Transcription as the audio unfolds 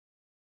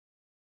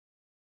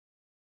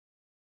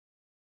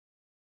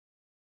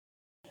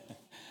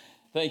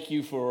Thank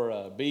you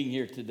for being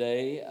here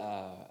today.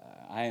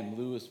 I am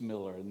Lewis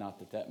Miller. Not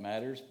that that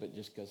matters, but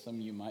just because some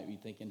of you might be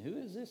thinking, who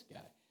is this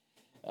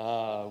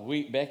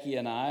guy? Becky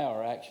and I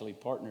are actually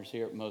partners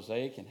here at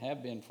Mosaic and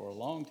have been for a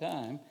long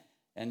time.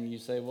 And you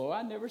say, well,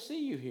 I never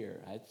see you here.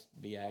 That's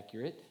be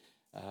accurate.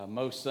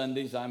 Most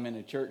Sundays I'm in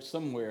a church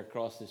somewhere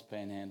across this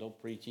panhandle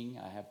preaching.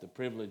 I have the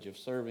privilege of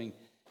serving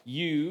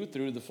you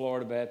through the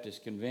Florida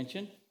Baptist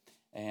Convention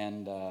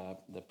and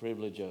the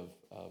privilege of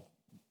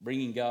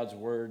bringing God's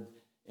Word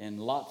in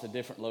lots of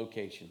different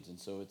locations. And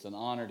so it's an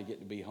honor to get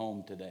to be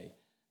home today.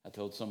 I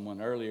told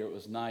someone earlier it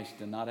was nice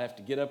to not have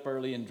to get up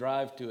early and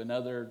drive to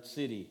another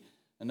city,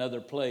 another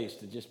place,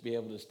 to just be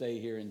able to stay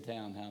here in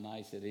town, how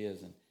nice it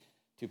is. And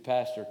to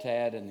Pastor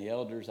Tad and the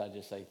elders, I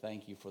just say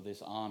thank you for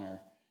this honor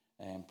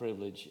and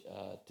privilege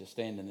to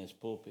stand in this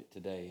pulpit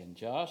today. And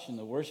Josh and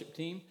the worship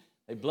team,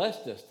 they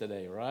blessed us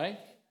today, right?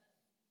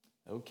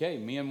 Okay,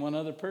 me and one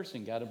other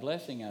person got a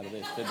blessing out of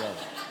this today.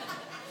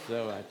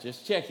 So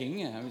just checking.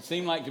 It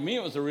seemed like to me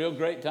it was a real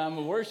great time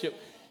of worship.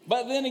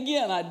 But then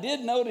again, I did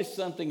notice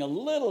something a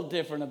little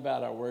different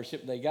about our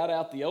worship. They got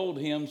out the old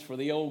hymns for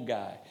the old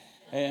guy.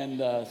 And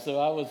so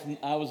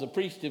I was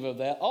appreciative of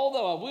that.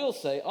 Although I will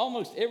say,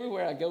 almost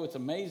everywhere I go, it's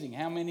amazing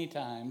how many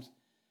times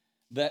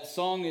that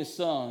song is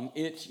sung.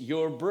 It's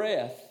your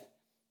breath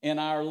in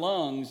our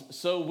lungs,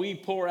 so we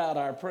pour out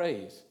our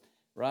praise,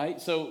 right?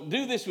 So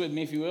do this with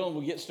me, if you will, and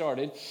we'll get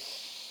started.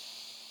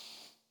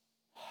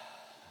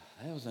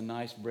 That was a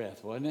nice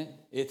breath, wasn't it?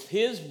 It's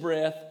his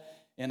breath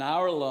in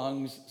our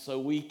lungs so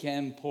we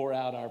can pour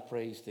out our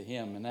praise to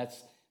him. And that's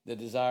the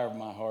desire of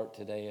my heart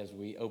today as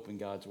we open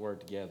God's Word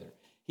together.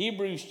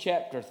 Hebrews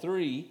chapter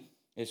 3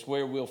 is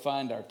where we'll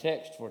find our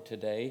text for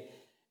today.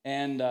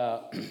 And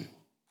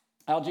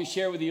I'll just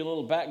share with you a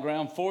little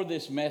background for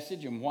this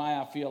message and why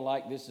I feel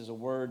like this is a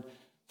word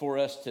for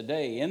us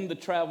today. In the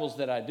travels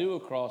that I do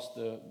across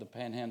the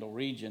Panhandle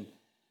region,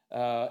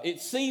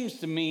 it seems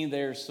to me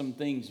there's some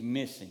things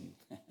missing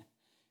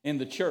in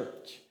the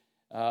church.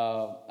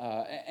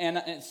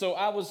 And so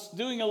I was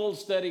doing a little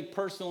study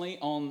personally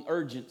on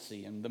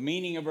urgency and the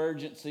meaning of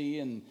urgency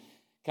and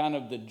kind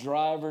of the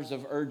drivers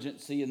of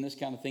urgency and this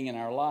kind of thing in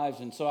our lives.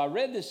 And so I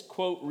read this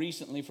quote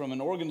recently from an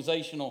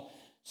organizational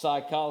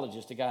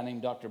psychologist, a guy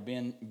named Dr.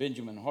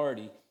 Benjamin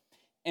Hardy.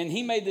 And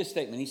he made this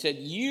statement. He said,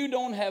 you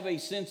don't have a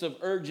sense of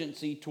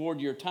urgency toward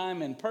your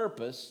time and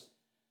purpose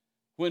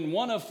when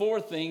one of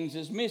four things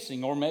is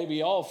missing, or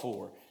maybe all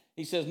four.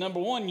 He says, number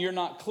one, you're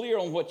not clear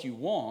on what you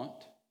want.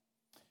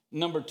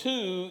 Number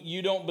two,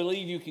 you don't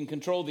believe you can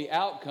control the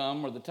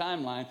outcome or the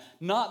timeline.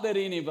 Not that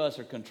any of us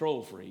are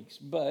control freaks,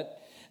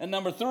 but... And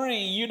number three,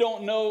 you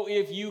don't know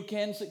if you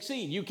can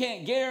succeed. You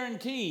can't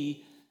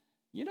guarantee.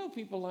 You know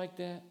people like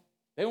that?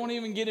 They won't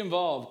even get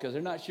involved because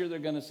they're not sure they're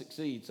going to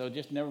succeed. So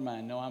just never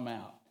mind. No, I'm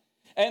out.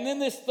 And then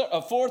this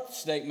fourth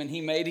statement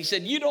he made, he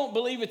said, you don't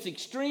believe it's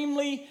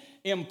extremely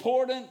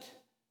important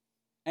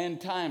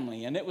and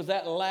timely. And it was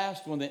that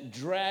last one that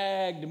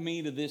dragged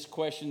me to this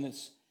question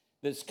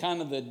that's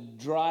kind of the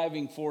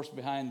driving force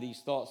behind these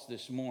thoughts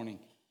this morning.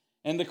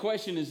 And the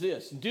question is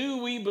this: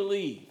 do we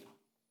believe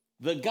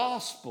the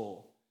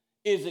gospel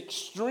is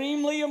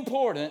extremely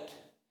important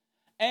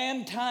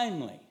and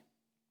timely?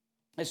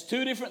 It's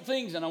two different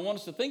things, and I want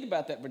us to think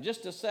about that for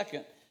just a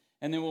second,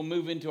 and then we'll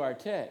move into our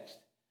text.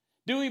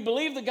 Do we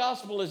believe the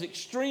gospel is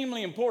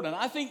extremely important?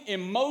 I think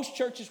in most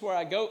churches where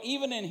I go,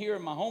 even in here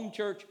in my home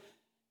church,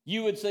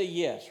 you would say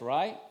yes,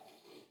 right?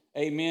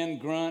 Amen,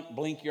 grunt,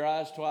 blink your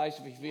eyes twice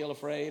if you feel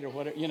afraid or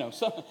whatever. You know,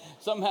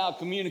 somehow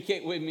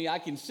communicate with me. I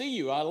can see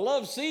you. I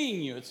love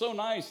seeing you. It's so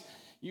nice.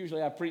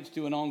 Usually I preach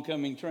to an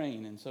oncoming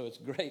train, and so it's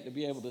great to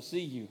be able to see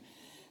you.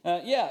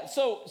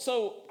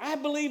 So I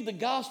believe the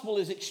gospel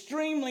is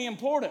extremely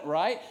important,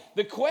 right?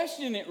 The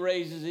question it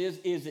raises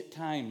is it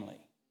timely?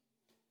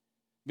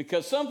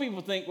 Because some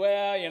people think,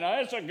 well, you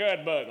know, it's a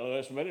good book,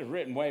 Lewis, but it's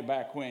written way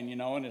back when, you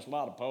know, and it's a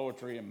lot of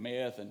poetry and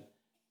myth. And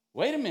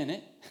wait a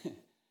minute.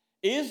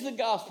 Is the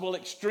gospel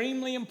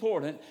extremely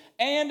important,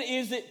 and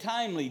is it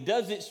timely?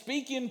 Does it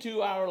speak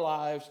into our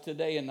lives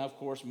today? And, of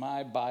course,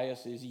 my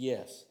bias is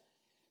yes.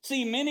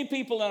 See, many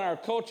people in our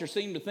culture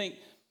seem to think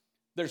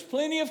there's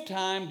plenty of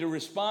time to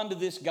respond to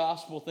this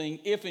gospel thing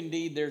if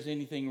indeed there's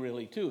anything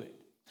really to it.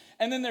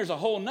 And then there's a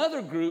whole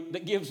nother group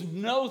that gives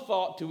no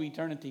thought to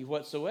eternity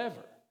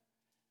whatsoever.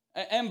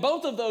 And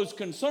both of those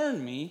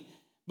concern me,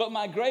 but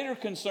my greater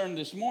concern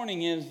this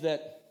morning is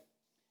that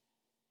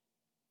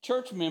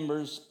church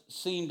members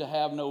seem to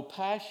have no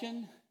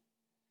passion,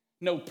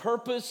 no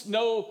purpose,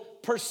 no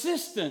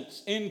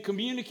persistence in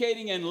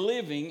communicating and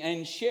living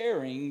and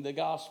sharing the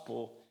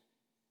gospel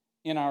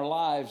in our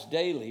lives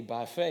daily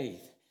by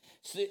faith.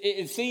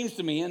 It seems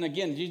to me, and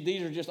again,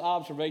 these are just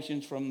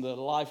observations from the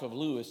life of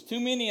Lewis, too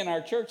many in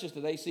our churches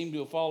today seem to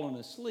have fallen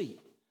asleep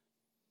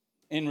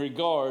in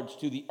regards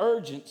to the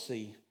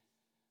urgency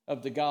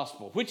of the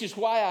gospel, which is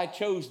why I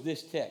chose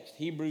this text,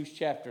 Hebrews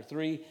chapter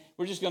 3.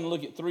 We're just going to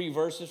look at 3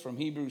 verses from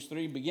Hebrews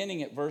 3,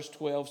 beginning at verse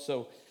 12.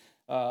 So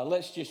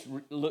let's just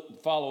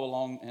follow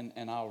along,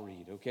 and I'll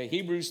read, okay?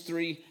 Hebrews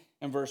 3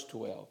 and verse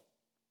 12.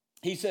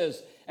 He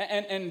says,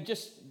 and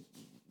just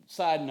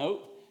side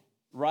note,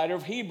 writer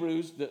of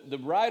Hebrews, the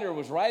writer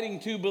was writing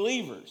to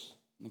believers.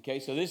 Okay,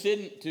 so this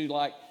isn't to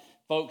like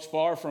folks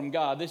far from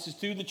God. This is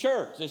to the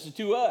church. This is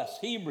to us,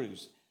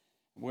 Hebrews.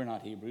 We're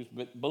not Hebrews,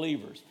 but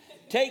believers.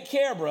 Take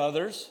care,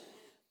 brothers,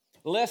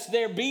 lest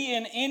there be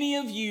in any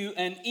of you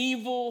an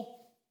evil,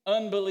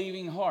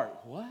 unbelieving heart.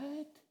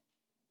 What?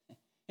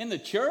 In the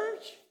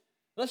church?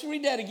 Let's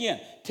read that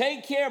again.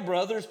 Take care,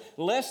 brothers,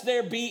 lest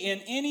there be in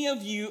any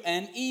of you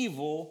an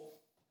evil,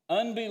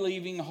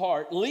 unbelieving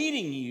heart,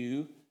 leading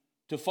you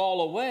to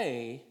fall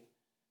away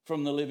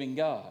from the living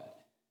God.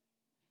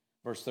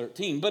 Verse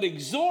 13, but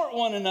exhort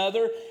one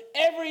another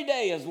every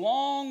day as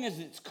long as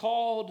it's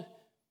called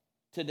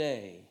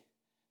today,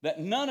 that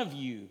none of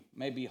you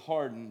may be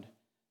hardened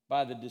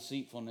by the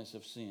deceitfulness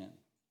of sin.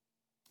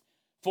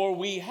 For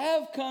we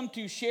have come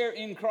to share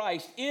in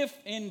Christ if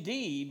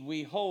indeed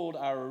we hold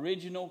our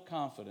original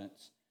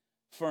confidence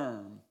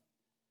firm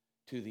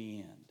to the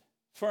end.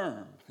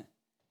 Firm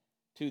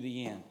to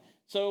the end.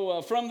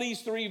 So from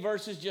these three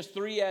verses, just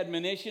three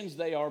admonitions.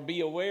 They are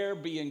be aware,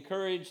 be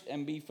encouraged,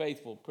 and be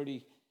faithful.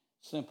 Pretty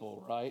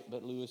simple, right?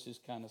 But Lewis is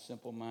kind of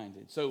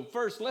simple-minded. So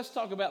first, let's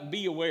talk about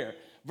be aware.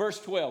 Verse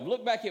 12.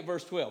 Look back at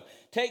verse 12.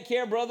 Take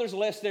care, brothers,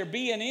 lest there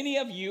be in any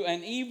of you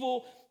an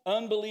evil,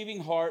 unbelieving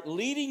heart,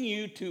 leading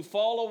you to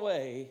fall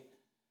away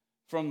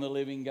from the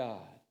living God.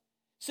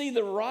 See,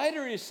 the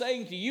writer is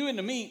saying to you and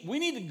to me, we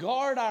need to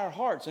guard our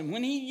hearts. And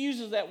when he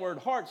uses that word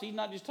hearts, he's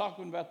not just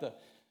talking about the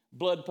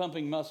blood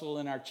pumping muscle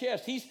in our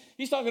chest.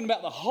 He's talking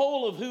about the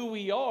whole of who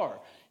we are.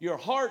 Your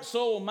heart,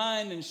 soul,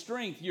 mind, and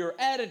strength, your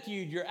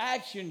attitude, your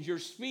actions, your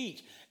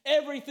speech,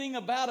 everything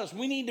about us.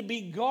 We need to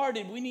be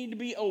guarded. We need to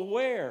be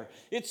aware.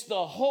 It's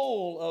the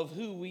whole of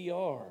who we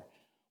are.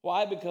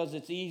 Why? Because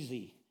it's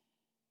easy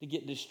to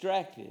get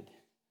distracted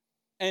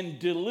and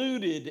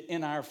diluted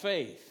in our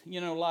faith.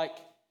 You know, like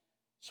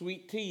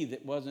sweet tea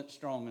that wasn't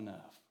strong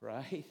enough,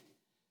 right?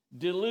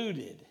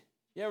 Diluted.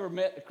 You ever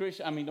met a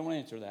Christian? Don't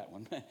answer that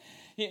one.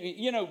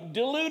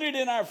 Diluted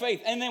in our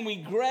faith. And then we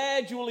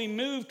gradually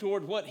move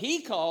toward what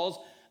he calls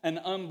an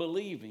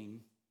unbelieving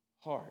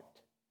heart.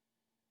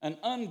 An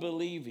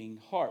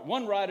unbelieving heart.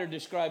 One writer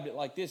described it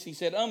like this. He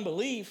said,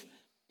 unbelief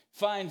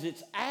finds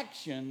its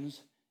actions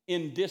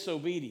in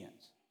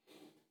disobedience.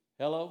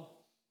 Hello?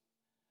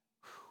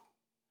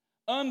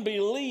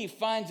 Unbelief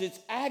finds its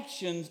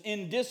actions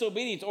in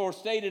disobedience, or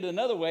stated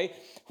another way,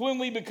 when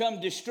we become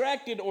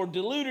distracted or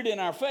deluded in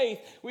our faith,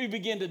 we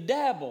begin to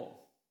dabble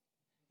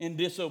in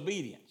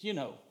disobedience.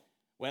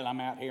 Well,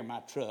 I'm out here in my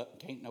truck,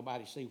 can't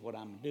nobody see what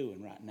I'm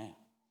doing right now.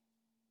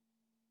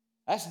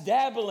 That's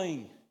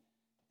dabbling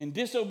in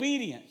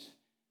disobedience.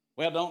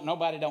 Well,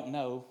 nobody don't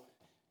know.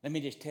 Let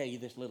me just tell you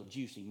this little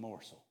juicy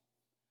morsel.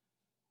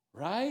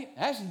 Right?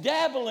 That's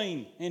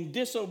dabbling in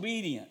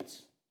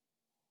disobedience.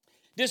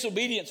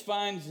 Disobedience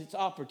finds its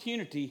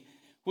opportunity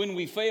when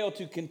we fail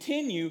to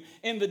continue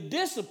in the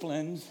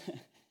disciplines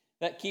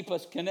that keep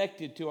us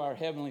connected to our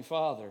Heavenly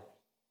Father,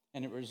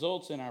 and it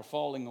results in our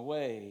falling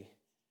away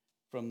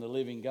from the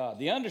living God.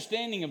 The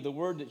understanding of the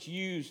word that's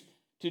used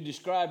to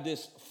describe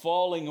this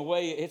falling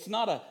away, it's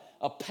not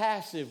a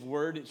passive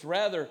word, it's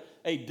rather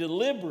a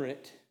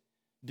deliberate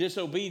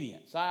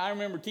disobedience. I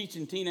remember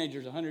teaching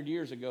teenagers 100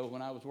 years ago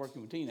when I was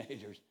working with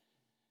teenagers.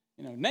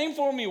 Name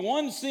for me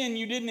one sin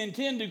you didn't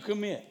intend to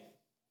commit.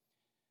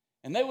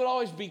 And they would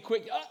always be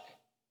quick.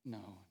 No,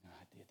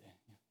 I did that.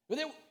 But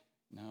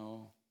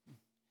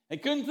they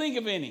couldn't think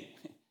of any.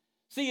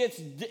 See,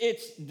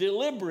 it's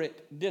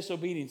deliberate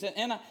disobedience.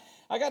 And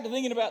I got to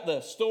thinking about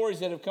the stories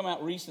that have come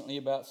out recently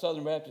about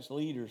Southern Baptist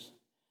leaders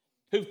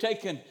who've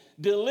taken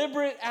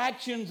deliberate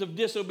actions of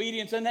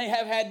disobedience, and they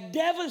have had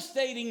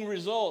devastating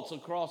results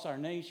across our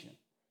nation.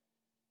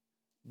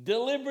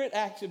 Deliberate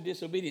acts of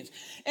disobedience.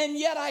 And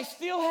yet I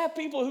still have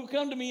people who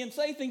come to me and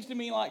say things to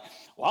me like,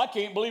 well, I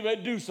can't believe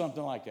they'd do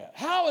something like that.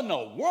 How in the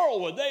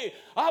world would they?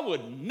 I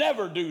would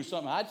never do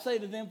something. I'd say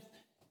to them,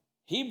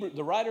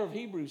 the writer of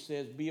Hebrews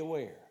says, be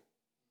aware.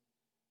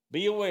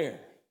 Be aware.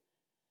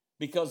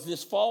 Because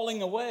this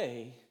falling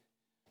away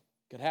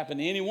could happen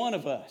to any one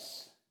of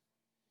us.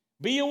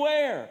 Be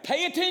aware.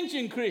 Pay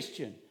attention,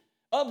 Christian.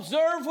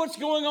 Observe what's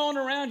going on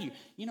around you.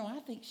 I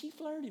think she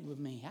flirted with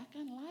me. I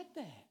kind of like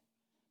that.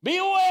 Be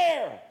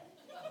aware.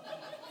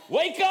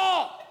 Wake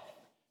up.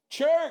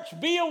 Church,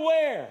 be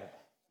aware.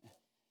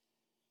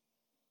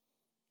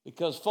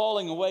 Because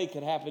falling away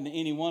could happen to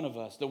any one of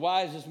us. The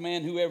wisest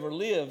man who ever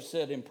lived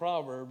said in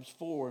Proverbs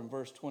 4 and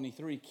verse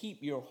 23,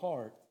 keep your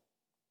heart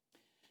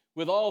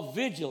with all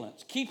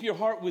vigilance. Keep your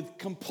heart with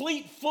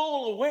complete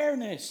full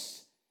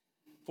awareness,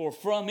 for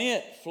from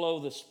it flow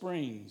the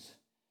springs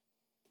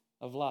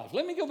of life.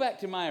 Let me go back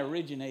to my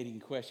originating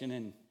question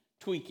and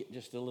tweak it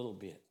just a little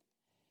bit.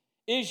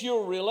 Is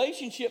your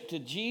relationship to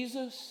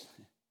Jesus,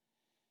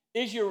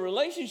 is your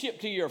relationship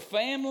to your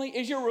family,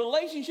 is your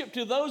relationship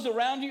to those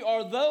around you,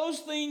 are those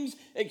things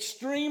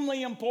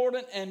extremely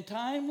important and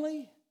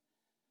timely?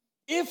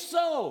 If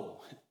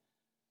so,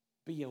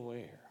 be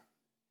aware.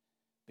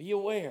 Be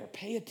aware.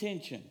 Pay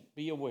attention.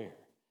 Be aware.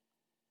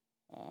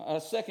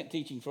 A second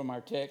teaching from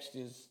our text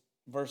is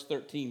verse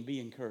 13, be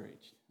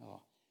encouraged.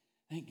 Oh,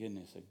 thank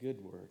goodness, a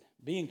good word.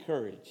 Be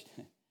encouraged.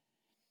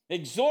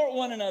 Exhort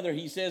one another,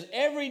 he says,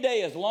 every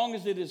day as long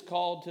as it is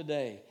called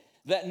today,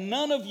 that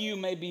none of you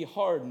may be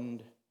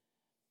hardened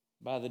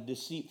by the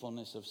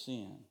deceitfulness of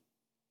sin.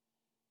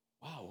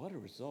 Wow, what a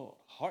result.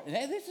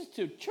 This is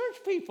to church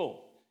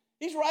people.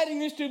 He's writing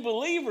this to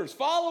believers,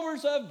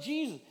 followers of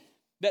Jesus,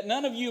 that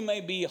none of you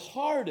may be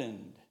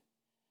hardened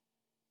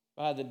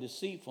by the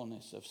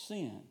deceitfulness of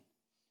sin.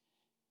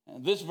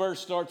 And this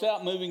verse starts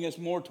out moving us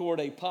more toward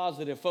a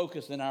positive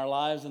focus in our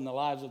lives and the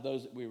lives of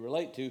those that we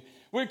relate to.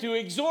 We're to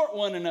exhort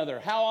one another.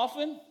 How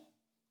often?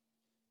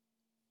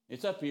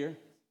 It's up here.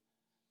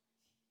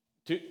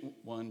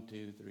 1,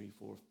 2, 3,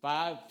 4,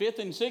 5. Fifth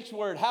and sixth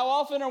word. How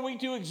often are we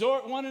to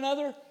exhort one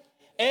another?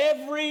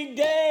 Every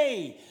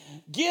day.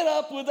 Get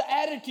up with the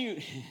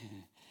attitude.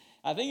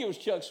 I think it was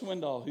Chuck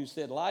Swindoll who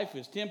said life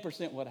is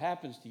 10% what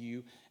happens to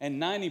you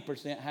and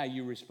 90% how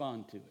you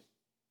respond to it.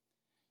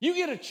 You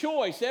get a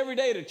choice every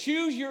day to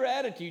choose your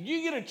attitude.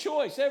 You get a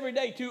choice every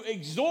day to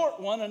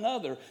exhort one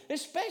another,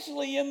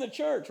 especially in the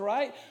church,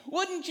 right?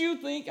 Wouldn't you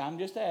think, I'm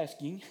just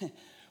asking,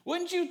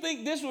 wouldn't you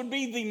think this would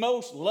be the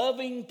most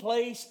loving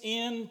place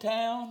in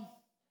town?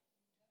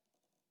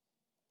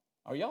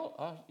 Are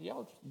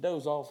y'all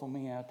doze off on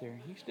me out there?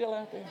 You still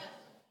out there?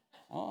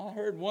 Oh, I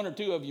heard one or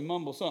two of you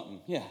mumble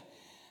something. Yeah.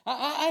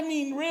 I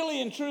mean,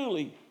 really and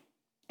truly,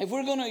 if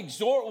we're going to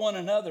exhort one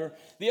another,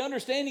 the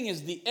understanding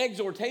is the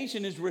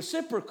exhortation is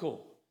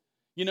reciprocal.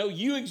 You know,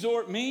 you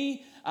exhort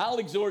me, I'll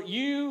exhort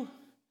you.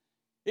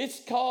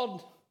 It's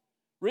called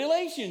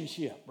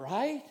relationship,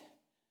 right?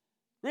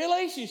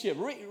 Relationship.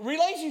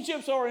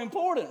 Relationships are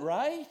important,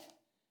 right?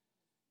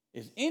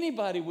 Is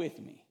anybody with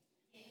me?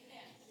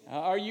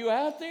 Are you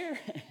out there?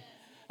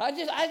 I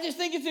just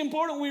think it's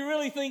important we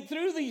really think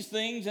through these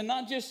things and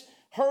not just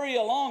hurry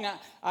along.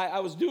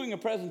 I was doing a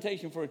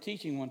presentation for a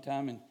teaching one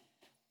time, and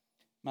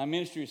my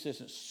ministry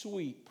assistant,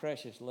 sweet,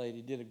 precious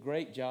lady, did a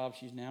great job.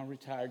 She's now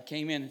retired,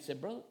 came in and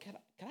said, brother, can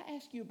I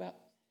ask you about,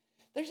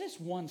 there's this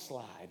one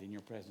slide in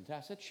your presentation.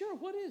 I said, sure,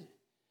 what is it?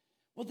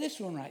 Well, this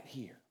one right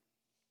here.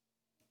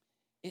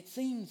 It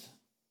seems,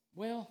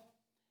 well,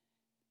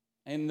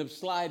 and the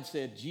slide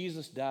said,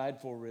 Jesus died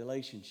for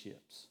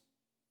relationships.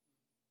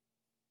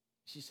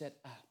 She said,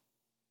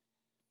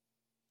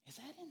 is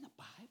that in the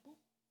Bible?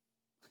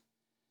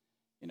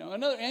 You know,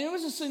 and it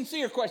was a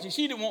sincere question.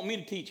 She didn't want me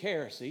to teach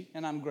heresy,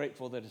 and I'm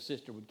grateful that a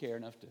sister would care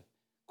enough to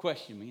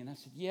question me. And I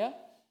said, yeah,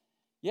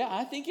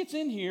 I think it's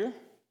in here.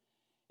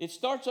 It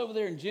starts over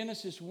there in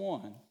Genesis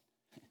 1,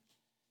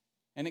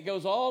 and it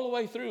goes all the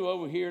way through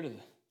over here to the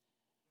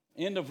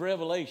end of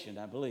Revelation,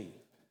 I believe.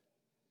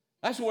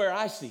 That's where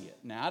I see it.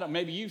 Now,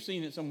 maybe you've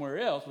seen it somewhere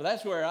else, but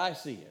that's where I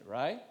see it,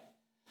 right?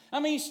 I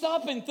mean,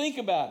 stop and think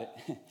about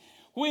it.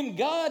 When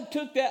God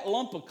took that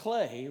lump of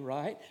clay,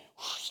 right,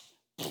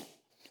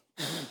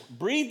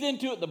 breathed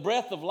into it the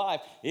breath of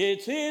life.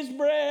 It's his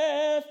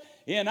breath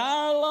in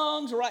our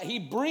lungs, right? He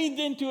breathed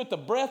into it the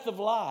breath of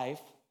life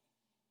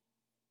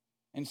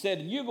and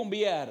said, you're going to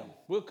be Adam.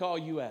 We'll call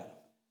you Adam.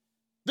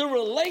 The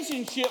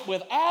relationship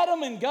with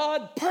Adam and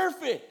God,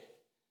 perfect.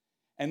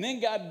 And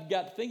then God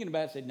got thinking about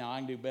it and said, no, I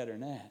can do better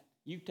than that.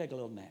 You take a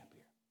little nap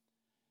here.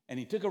 And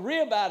he took a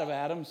rib out of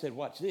Adam and said,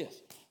 watch this.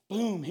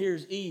 Boom,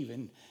 here's Eve.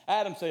 And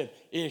Adam said,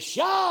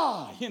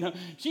 Isha,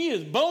 she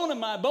is bone of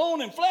my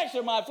bone and flesh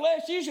of my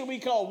flesh. She shall be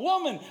called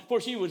woman,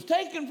 for she was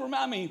taken from,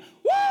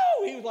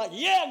 woo! He was like,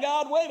 yeah,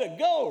 God, way to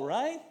go,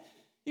 right?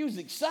 He was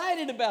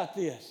excited about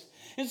this.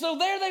 And so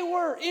there they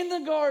were in the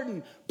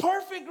garden,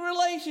 perfect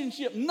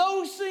relationship,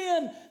 no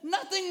sin,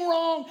 nothing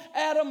wrong.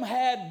 Adam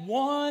had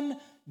one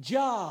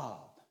job,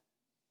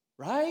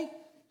 right?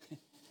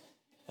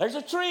 There's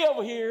a tree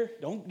over here.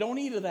 Don't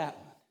eat of that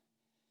one.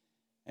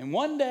 And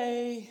one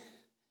day,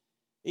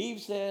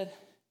 Eve said,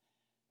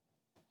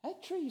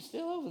 that tree's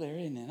still over there,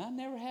 isn't it? I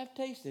never have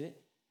tasted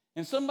it.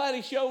 And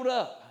somebody showed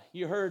up.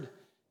 You heard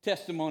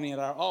testimony at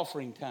our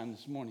offering time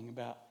this morning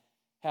about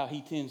how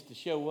he tends to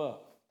show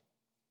up.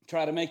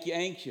 Try to make you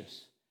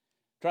anxious.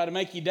 Try to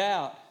make you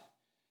doubt.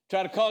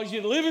 Try to cause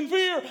you to live in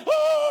fear.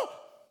 Ah!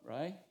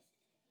 Right?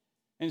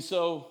 And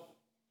so,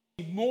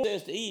 he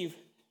says to Eve,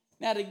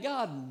 now did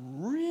God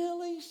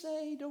really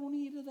say don't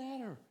eat of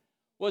that? Or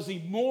was he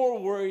more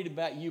worried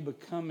about you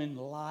becoming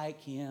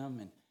like him?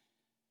 And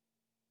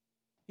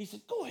he said,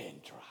 go ahead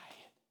and try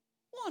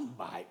it. One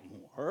bite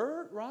won't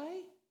hurt,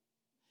 right?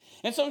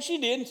 And so she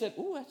did and said,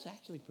 oh, that's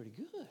actually pretty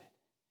good.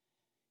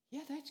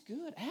 Yeah, that's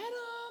good.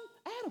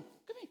 Adam,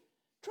 come here.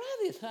 Try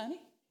this,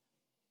 honey.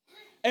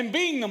 And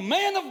being the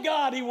man of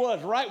God he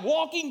was, right?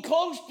 Walking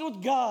close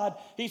with God,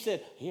 he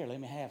said, here, let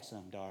me have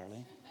some,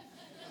 darling.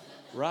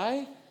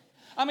 Right?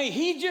 I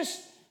mean,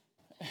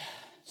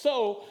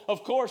 so,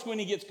 of course, when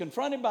he gets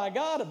confronted by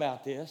God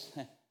about this,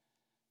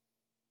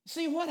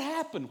 see what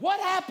happened? What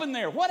happened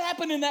there? What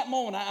happened in that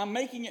moment? I'm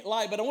making it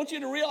light, but I want you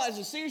to realize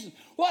the seriousness.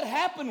 What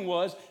happened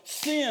was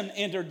sin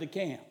entered the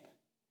camp.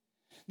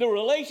 The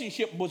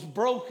relationship was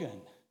broken.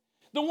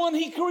 The one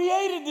he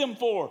created them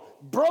for,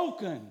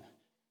 broken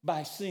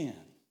by sin.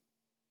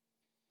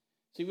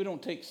 See, we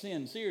don't take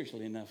sin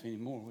seriously enough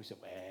anymore. We say,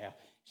 well,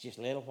 it's just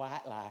a little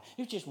white lie.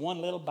 It's just one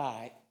little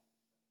bite.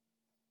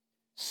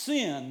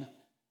 Sin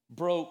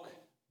broke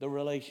the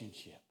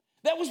relationship.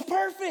 That was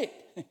perfect.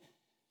 And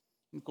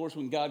of course,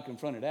 when God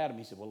confronted Adam,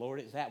 he said, well, Lord,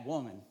 it's that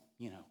woman.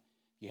 You know,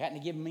 if you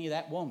hadn't given me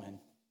that woman,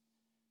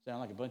 sound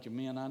like a bunch of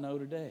men I know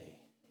today.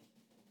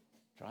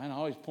 Trying to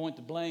always point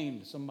the blame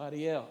to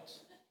somebody else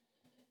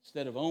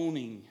instead of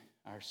owning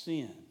our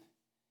sin.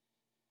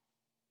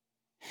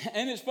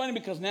 And it's funny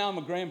because now I'm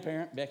a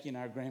grandparent. Becky and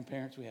I are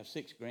grandparents. We have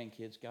 6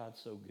 grandkids.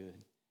 God's so good.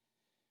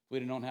 If we'd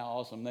have known how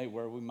awesome they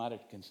were, we might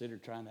have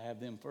considered trying to have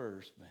them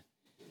first. But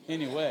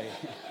anyway,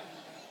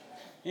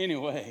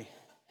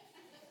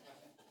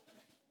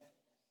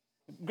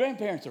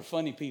 grandparents are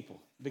funny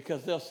people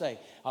because they'll say,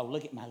 oh,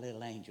 look at my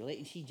little angel.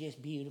 Isn't she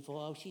just beautiful?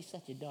 Oh, she's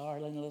such a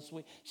darling little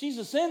sweet. She's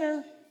a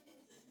sinner.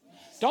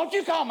 Don't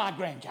you call my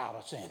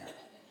grandchild a sinner.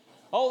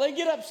 Oh, they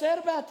get upset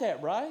about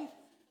that, right?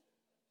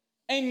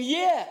 And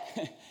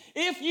yet,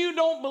 if you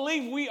don't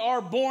believe we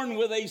are born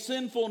with a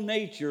sinful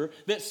nature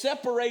that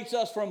separates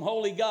us from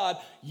holy God,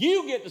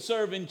 you get to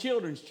serve in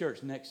children's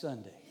church next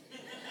Sunday.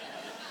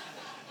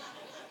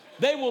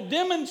 They will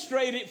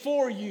demonstrate it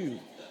for you.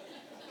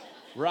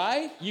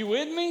 Right? You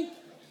with me?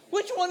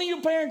 Which one of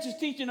you parents is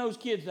teaching those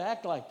kids to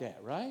act like that,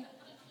 right?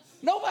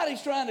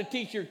 Nobody's trying to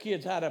teach your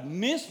kids how to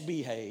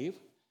misbehave.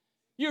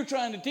 You're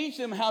trying to teach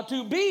them how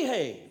to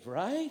behave,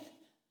 right?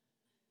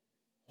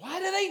 Why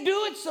do they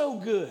do it so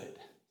good?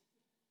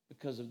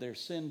 Because of their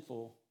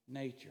sinful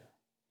nature.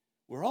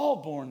 We're all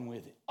born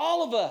with it.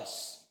 All of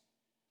us.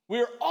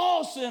 We're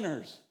all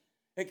sinners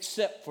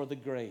except for the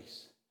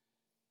grace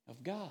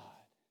of God.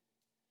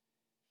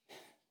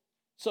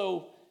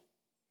 So,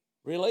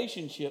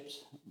 relationships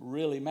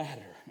really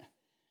matter.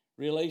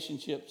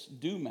 Relationships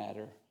do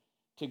matter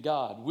to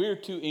God. We're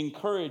to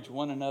encourage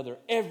one another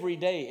every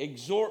day,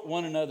 exhort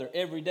one another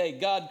every day.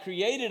 God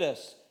created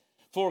us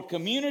for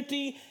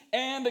community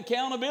and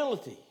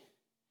accountability.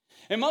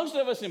 And most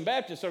of us in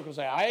Baptist circles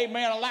say,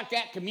 amen, I like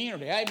that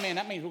community. Amen,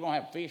 that means we're going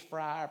to have fish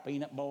fry, or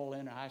peanut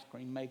boiling, or ice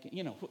cream making,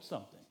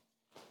 something.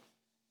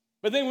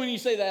 But then when you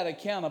say that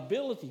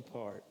accountability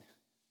part,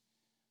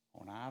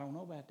 well, now, I don't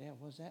know about that.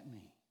 What does that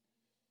mean?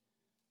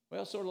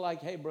 Well, sort of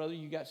like, hey, brother,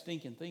 you got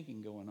stinking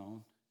thinking going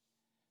on.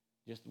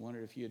 Just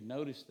wondered if you had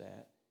noticed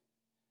that.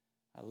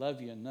 I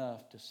love you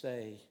enough to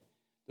say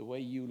the way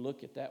you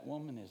look at that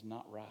woman is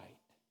not right.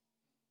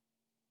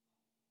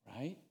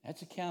 Right?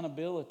 That's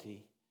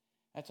accountability.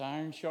 That's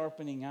iron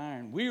sharpening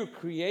iron. We were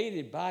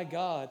created by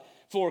God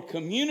for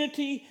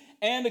community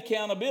and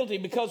accountability.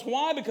 Because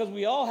why? Because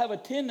we all have a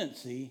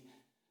tendency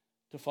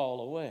to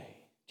fall away,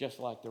 just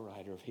like the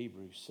writer of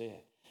Hebrews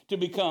said, to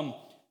become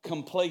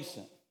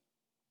complacent.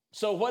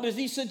 So what does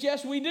he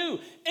suggest we do?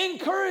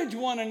 Encourage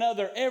one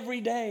another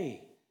every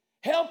day.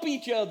 Help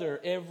each other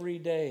every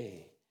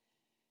day.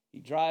 He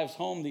drives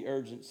home the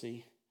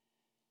urgency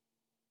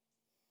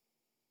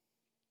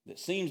that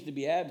seems to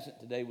be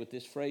absent today with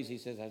this phrase. He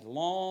says, as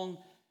long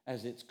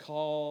as it's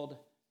called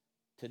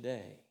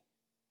today.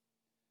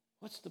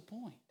 What's the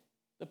point?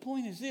 The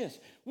point is this.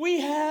 We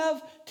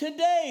have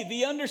today.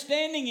 The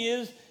understanding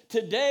is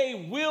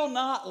today will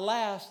not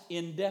last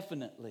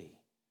indefinitely.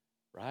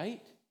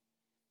 Right?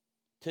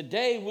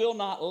 Today will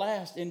not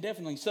last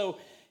indefinitely. So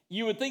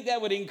you would think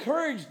that would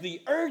encourage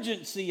the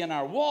urgency in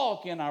our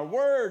walk, in our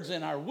words,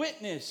 in our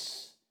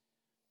witness.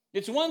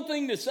 It's one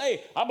thing to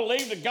say, I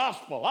believe the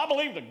gospel. I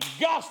believe the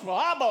gospel.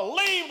 I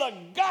believe the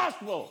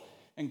gospel.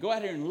 And go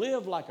out here and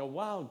live like a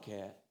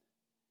wildcat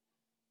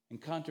and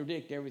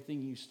contradict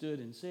everything you stood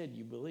and said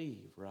you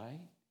believe, right?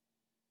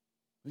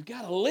 We've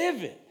got to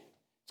live it.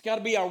 It's got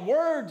to be our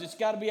words. It's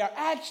got to be our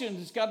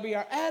actions. It's got to be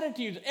our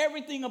attitudes,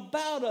 everything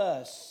about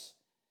us.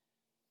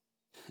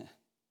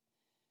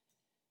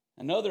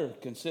 Another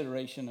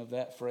consideration of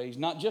that phrase,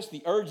 not just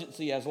the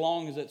urgency as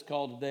long as it's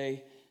called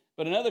today,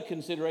 but another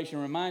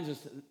consideration reminds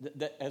us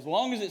that as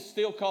long as it's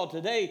still called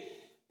today,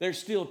 there's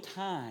still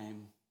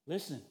time.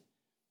 Listen,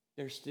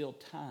 there's still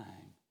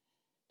time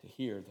to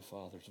hear the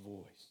Father's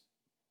voice.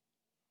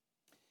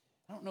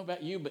 I don't know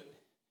about you, but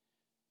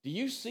do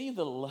you see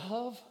the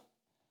love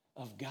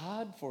of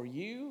God for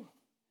you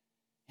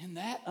in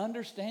that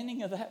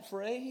understanding of that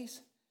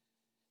phrase?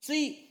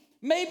 See,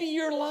 maybe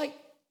you're like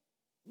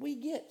we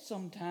get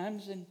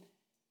sometimes, and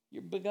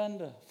you're begun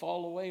to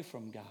fall away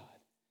from God.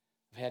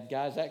 I've had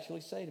guys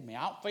actually say to me,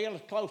 I don't feel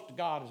as close to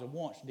God as I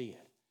once did.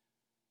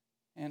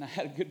 And I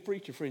had a good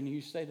preacher friend who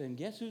used to say to them,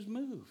 guess who's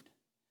moved?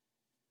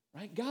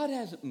 Right? God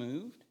hasn't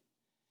moved.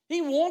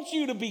 He wants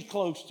you to be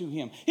close to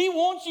him. He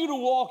wants you to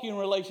walk in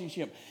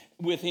relationship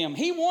with him.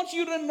 He wants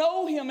you to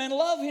know him and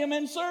love him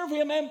and serve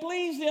him and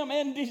please him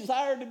and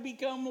desire to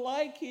become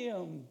like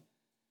him.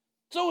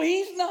 So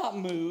he's not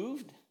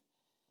moved.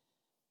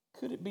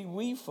 Could it be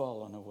we've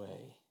fallen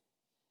away?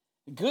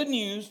 The good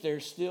news,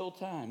 there's still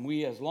time.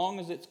 As long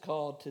as it's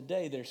called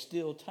today, there's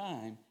still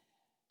time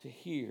to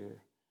hear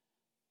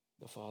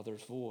the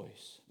Father's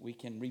voice. We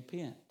can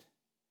repent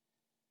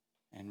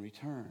and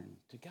return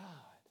to God.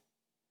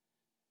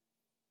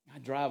 I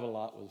drive a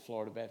lot with the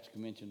Florida Baptist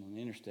Convention on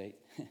the interstate.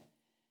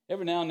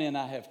 Every now and then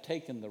I have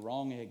taken the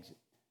wrong exit.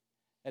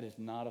 That is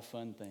not a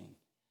fun thing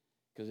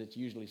because it's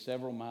usually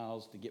several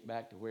miles to get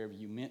back to wherever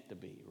you meant to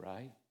be,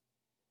 right?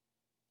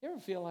 You ever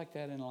feel like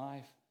that in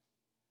life?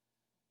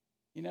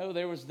 You know,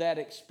 there was that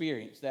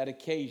experience, that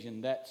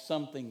occasion, that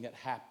something that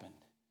happened.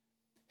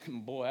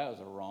 And boy, that was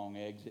a wrong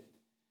exit.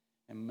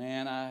 And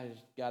man, I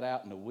got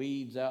out in the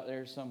weeds out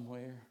there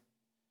somewhere.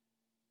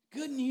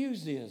 Good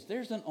news is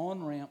there's an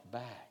on-ramp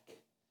back.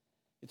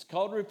 It's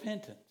called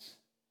repentance.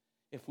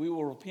 If we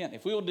will repent,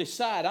 if we will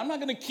decide, I'm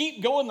not going to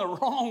keep going the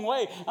wrong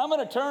way. I'm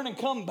going to turn and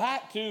come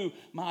back to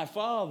my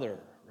Father,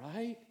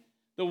 right?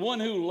 The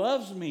one who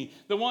loves me,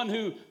 the one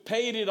who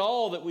paid it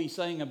all that we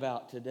sang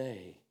about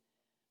today.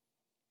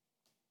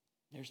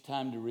 There's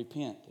time to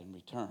repent and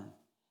return.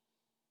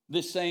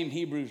 This same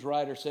Hebrews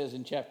writer says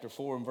in chapter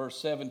 4 and verse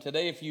 7,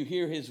 today if you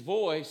hear his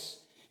voice,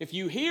 if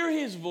you hear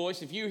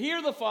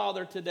the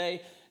Father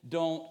today,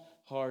 don't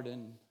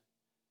harden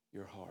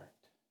your heart.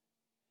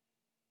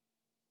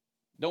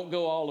 Don't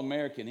go all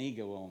American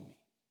ego on me.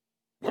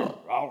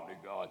 I don't need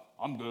God.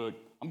 I'm good.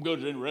 I'm good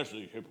as the rest of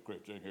these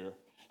hypocrites in here.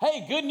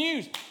 Hey, good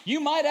news.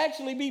 You might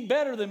actually be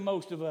better than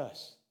most of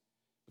us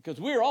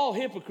because we're all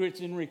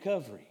hypocrites in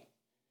recovery.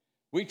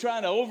 We're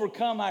trying to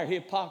overcome our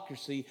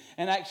hypocrisy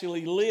and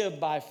actually live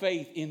by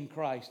faith in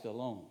Christ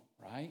alone,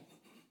 right?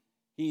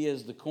 He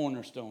is the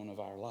cornerstone of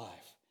our life.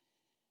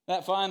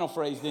 That final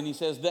phrase, then he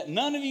says, that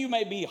none of you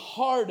may be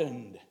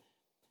hardened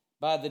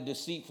by the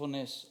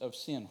deceitfulness of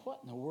sin. What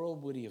in the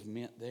world would he have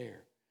meant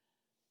there?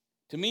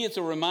 To me, it's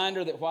a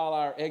reminder that while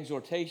our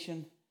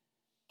exhortation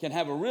can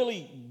have a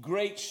really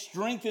great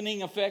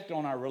strengthening effect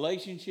on our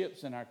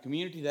relationships and our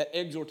community, that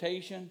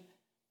exhortation,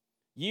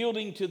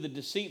 yielding to the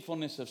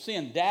deceitfulness of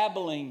sin,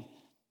 dabbling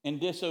in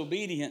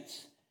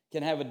disobedience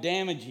can have a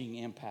damaging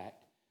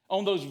impact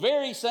on those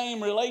very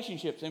same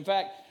relationships. In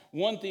fact,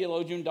 one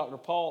theologian, Dr.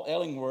 Paul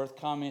Ellingworth,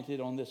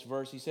 commented on this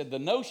verse. He said, the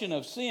notion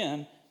of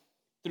sin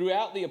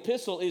throughout the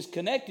epistle is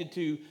connected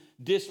to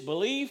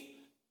disbelief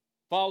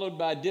followed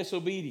by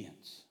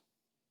disobedience.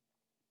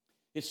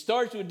 It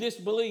starts with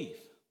disbelief.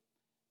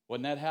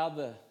 Wasn't that how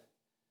the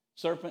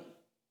serpent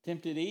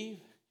tempted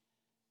Eve?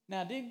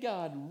 Now, did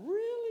God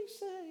really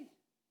say?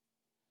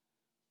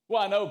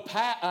 Well,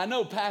 I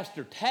know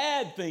Pastor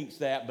Tad thinks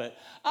that, but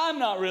I'm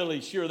not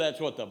really sure that's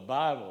what the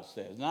Bible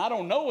says. And I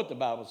don't know what the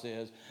Bible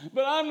says,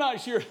 but I'm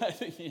not sure.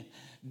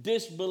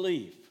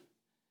 Disbelief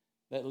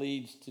that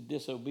leads to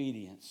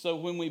disobedience. So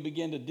when we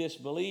begin to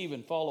disbelieve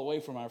and fall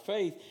away from our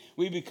faith,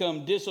 we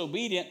become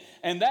disobedient,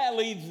 and that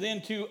leads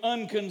then to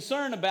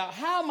unconcern about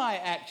how my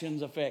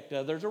actions affect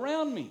others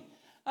around me.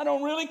 I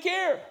don't really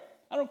care.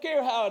 I don't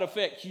care how it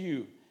affects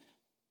you.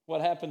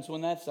 What happens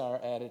when that's our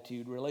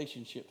attitude?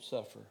 Relationships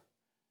suffer.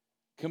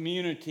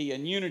 Community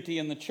and unity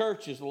in the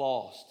church is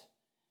lost.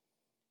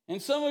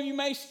 And some of you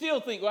may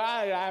still think, well,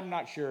 I'm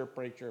not sure,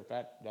 preacher, if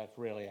that's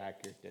really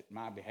accurate, that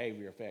my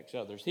behavior affects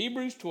others.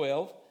 Hebrews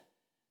 12,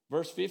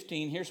 verse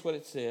 15, here's what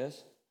it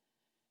says.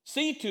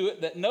 See to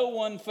it that no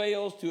one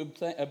fails to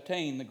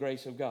obtain the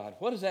grace of God.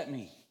 What does that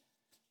mean?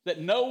 That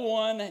no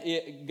one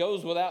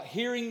goes without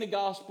hearing the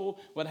gospel,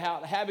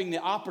 without having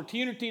the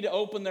opportunity to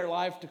open their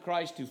life to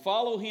Christ, to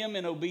follow him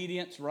in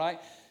obedience, right?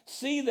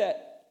 See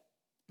that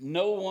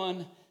no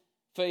one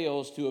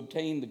fails to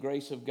obtain the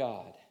grace of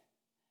God.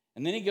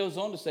 And then he goes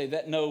on to say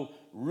that no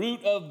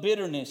root of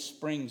bitterness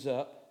springs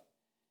up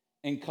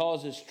and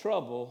causes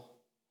trouble,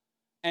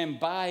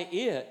 and by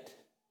it,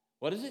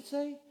 what does it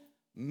say?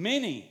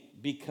 Many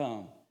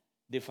become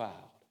defiled.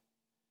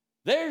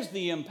 There's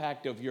the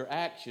impact of your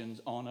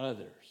actions on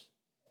others.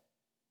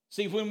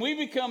 See, when we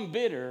become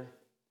bitter,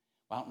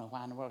 well, I don't know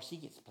why in the world she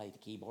gets to play the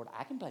keyboard.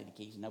 I can play the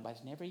keys and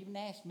nobody's never even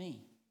asked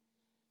me.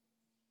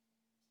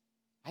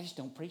 I just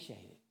don't appreciate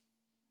it.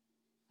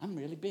 I'm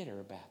really bitter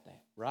about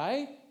that,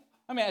 right?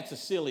 I mean, that's a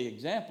silly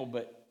example,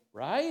 but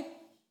right?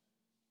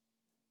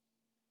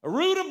 A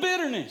root of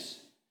bitterness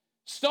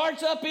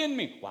starts up in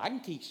me. Well, I can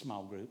teach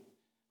small group.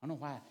 I don't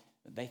know why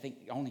they think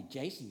only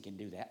Jason can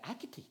do that. I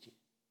could teach it,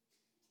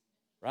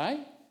 right?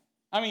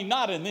 I mean,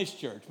 not in this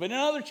church, but in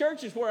other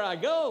churches where I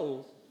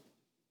go,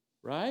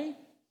 right?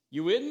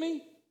 You with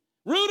me?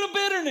 Root of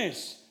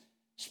bitterness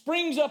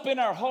springs up in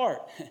our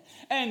heart,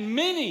 and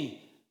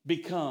many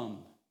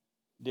become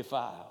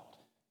defiled.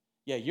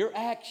 Yeah, your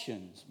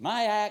actions,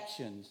 my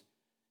actions,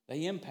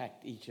 they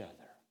impact each other.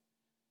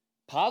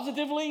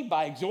 Positively,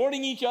 by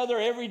exhorting each other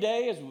every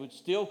day, as it's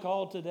still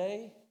called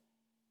today,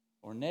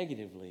 or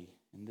negatively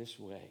in this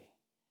way.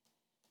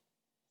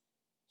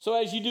 So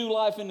as you do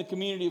life in the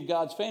community of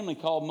God's family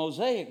called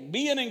Mosaic,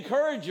 be an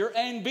encourager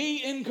and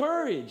be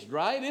encouraged,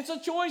 right? It's a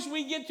choice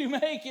we get to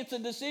make. It's a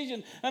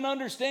decision, an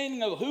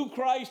understanding of who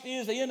Christ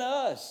is in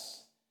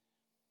us.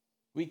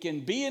 We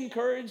can be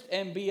encouraged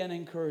and be an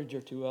encourager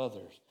to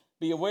others.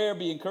 Be aware,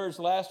 be encouraged.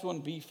 Last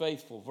one, be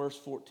faithful. Verse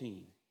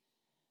 14.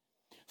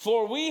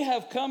 For we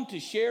have come to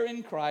share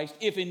in Christ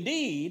if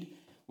indeed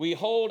we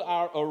hold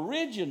our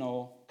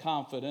original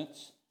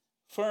confidence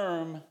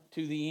firm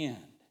to the end.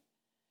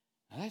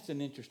 Now, that's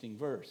an interesting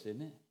verse,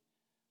 isn't it?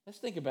 Let's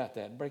think about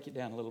that and break it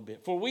down a little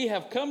bit. For we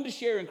have come to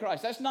share in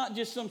Christ. That's not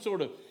just some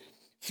sort of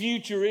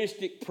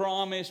futuristic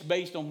promise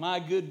based on my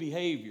good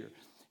behavior.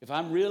 If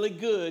I'm really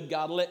good,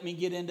 God will let me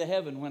get into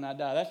heaven when I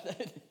die.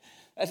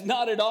 That's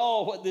not at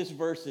all what this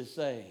verse is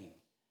saying.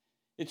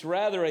 It's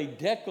rather a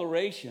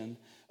declaration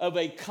of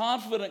a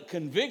confident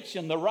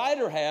conviction the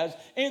writer has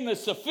in the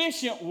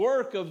sufficient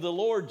work of the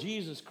Lord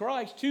Jesus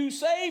Christ to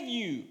save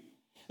you.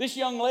 This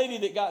young lady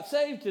that got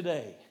saved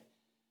today,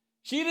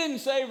 she didn't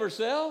save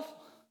herself.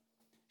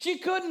 She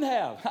couldn't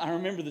have. I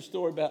remember the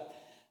story about,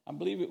 I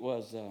believe it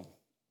was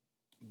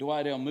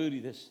Dwight L. Moody,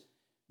 this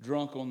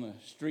drunk on the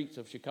streets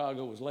of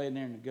Chicago, was laying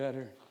there in the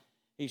gutter.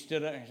 He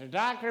stood up and said,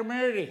 Dr.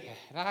 Moody,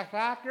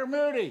 Dr.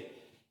 Moody,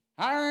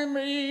 I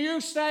remember you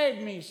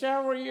saved me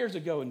several years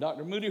ago. And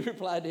Dr. Moody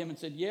replied to him and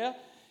said, yeah,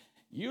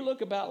 you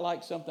look about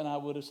like something I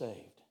would have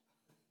saved.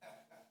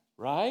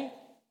 Right?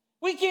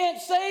 We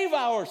can't save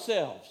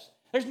ourselves.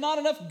 There's not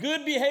enough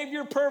good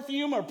behavior,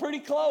 perfume, or pretty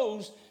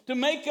clothes to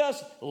make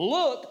us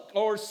look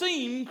or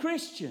seem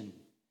Christian.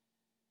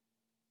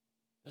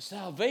 The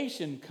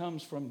salvation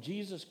comes from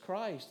Jesus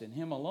Christ and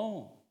Him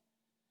alone.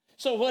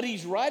 So what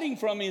he's writing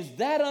from is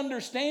that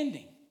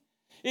understanding.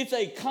 It's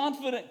a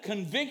confident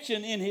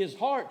conviction in his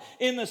heart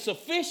in the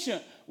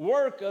sufficient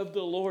work of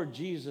the Lord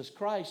Jesus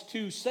Christ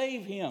to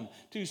save him,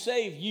 to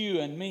save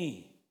you and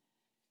me.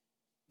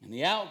 And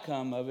the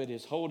outcome of it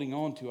is holding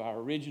on to our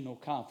original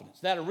confidence.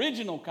 That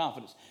original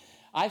confidence.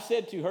 I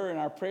said to her in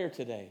our prayer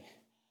today,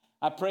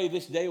 I pray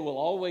this day will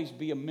always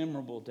be a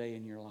memorable day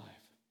in your life.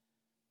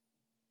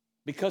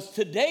 Because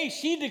today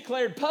she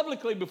declared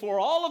publicly before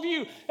all of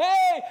you,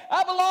 hey,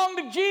 I belong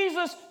to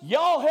Jesus.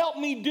 Y'all help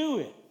me do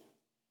it.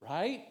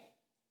 Right?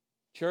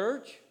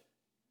 Church?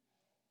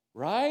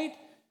 Right?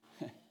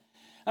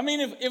 I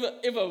mean,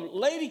 if a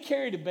lady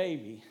carried a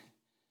baby,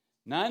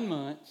 9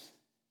 months,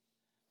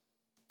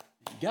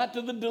 got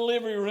to the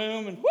delivery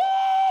room and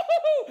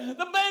woo, the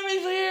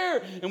baby's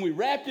here. And we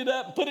wrapped it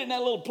up and put it in that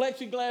little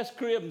plexiglass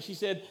crib. And she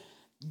said,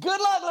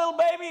 good luck, little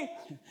baby.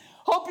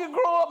 Hope you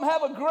grow up and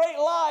have a great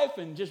life.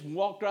 And just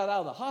walked right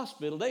out of the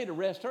hospital. They'd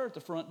arrest her at the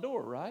front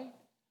door, right?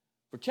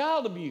 For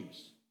child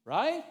abuse,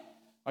 right?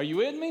 Are you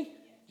with me?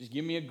 Just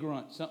give me a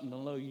grunt, something to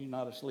know you're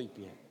not asleep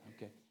yet.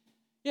 Okay.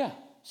 Yeah.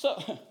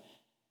 So,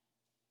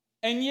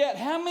 and yet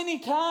how many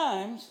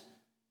times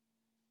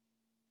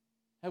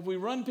have we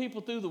run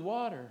people through the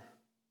water?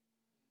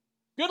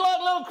 Good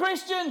luck, little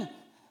Christian.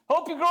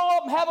 Hope you grow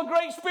up and have a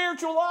great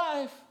spiritual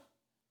life.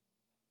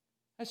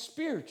 That's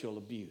spiritual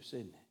abuse,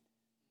 isn't it?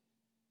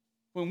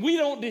 When we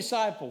don't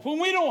disciple, when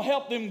we don't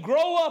help them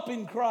grow up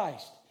in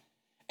Christ.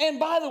 And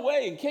by the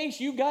way, in case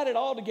you got it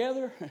all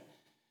together,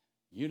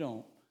 you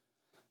don't.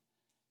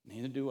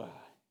 Neither do I.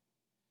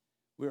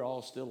 We're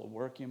all still a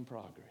work in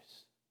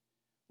progress.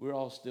 We're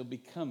all still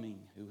becoming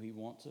who He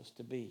wants us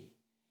to be.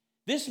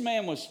 This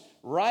man was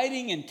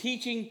writing and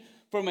teaching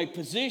from a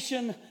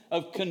position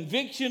of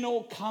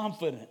convictional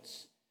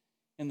confidence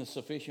in the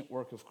sufficient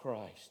work of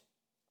Christ.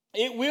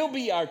 It will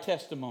be our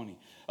testimony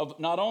of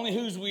not only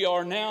whose we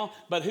are now,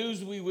 but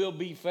whose we will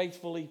be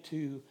faithfully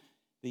to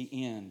the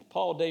end.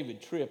 Paul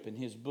David Tripp, in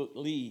his book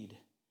Lead,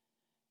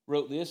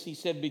 wrote this. He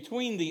said,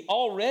 between the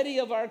already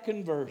of our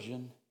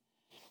conversion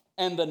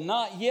and the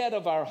not yet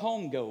of our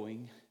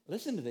homegoing,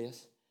 listen to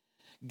this,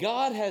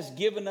 God has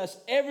given us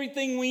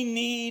everything we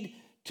need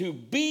to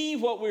be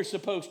what we're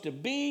supposed to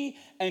be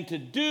and to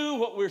do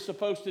what we're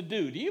supposed to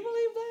do. Do you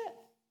believe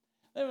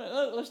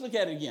that? Let's look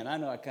at it again. I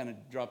know I kind of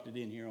dropped it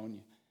in here on you.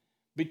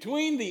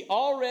 Between the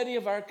already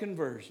of our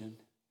conversion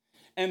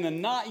and the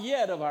not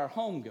yet of our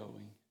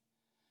homegoing,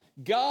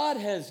 God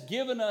has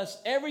given us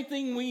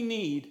everything we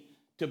need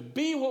to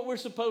be what we're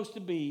supposed to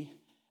be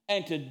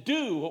and to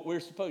do what we're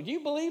supposed to. Do you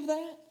believe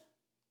that?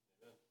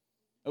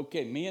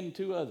 Okay, me and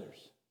 2 others.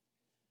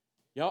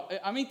 Y'all,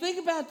 I mean,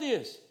 think about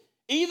this.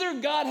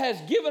 Either God has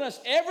given us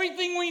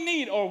everything we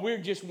need or we're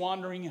just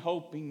wandering,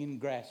 hoping, and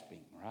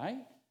grasping, right?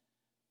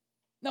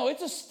 No,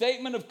 it's a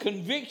statement of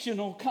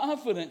convictional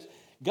confidence.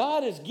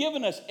 God has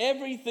given us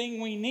everything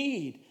we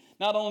need,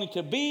 not only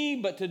to be,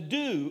 but to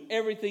do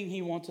everything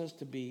He wants us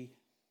to be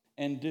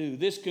and do.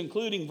 This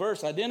concluding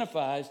verse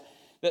identifies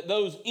that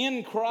those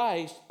in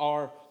Christ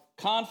are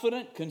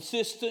confident,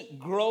 consistent,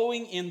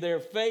 growing in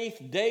their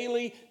faith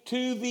daily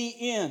to the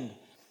end.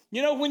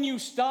 You know when you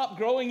stop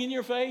growing in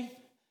your faith?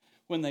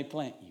 When they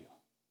plant you.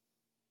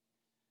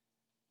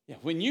 Yeah,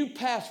 when you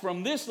pass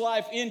from this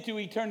life into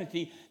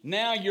eternity,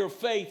 now your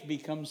faith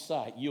becomes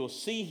sight. You'll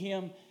see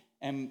Him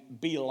and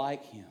be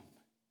like Him,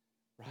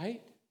 right?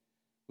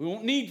 We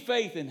won't need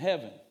faith in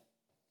heaven.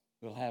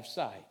 We'll have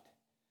sight.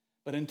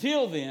 But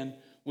until then,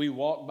 we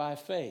walk by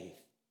faith,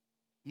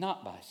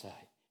 not by sight.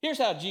 Here's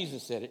how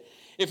Jesus said it.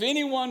 If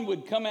anyone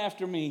would come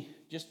after me,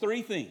 just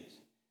 3 things.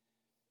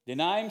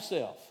 Deny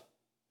himself.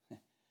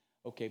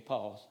 Okay,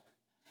 pause.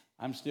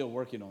 I'm still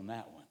working on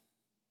that one,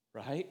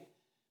 right?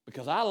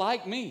 Because I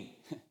like me.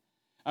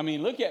 I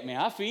mean, look at me.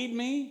 I feed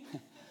me.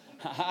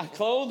 I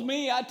clothe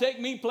me. I take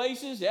me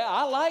places. Yeah,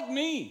 I like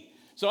me.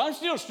 So I'm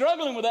still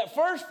struggling with that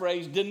first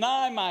phrase,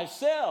 deny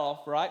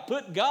myself, right?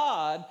 Put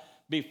God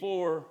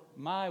before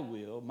my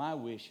will, my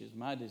wishes,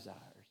 my desires.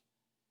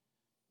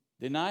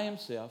 Deny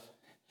himself.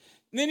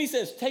 And then he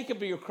says, take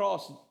up your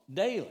cross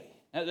daily.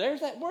 Now there's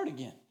that word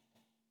again.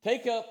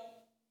 Take up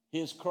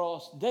his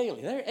cross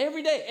daily. There,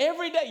 every day.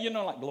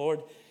 Like,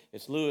 Lord,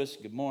 it's Lewis.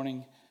 Good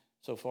morning.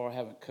 So far I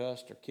haven't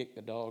cussed or kicked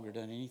a dog or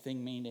done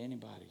anything mean to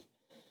anybody.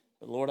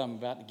 But Lord, I'm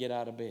about to get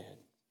out of bed.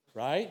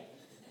 Right?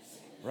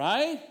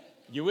 Right?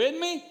 You with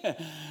me?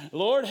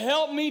 Lord,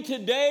 help me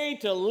today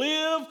to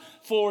live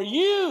for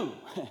you,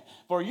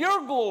 for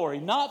your glory,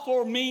 not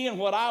for me and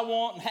what I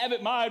want and have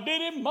it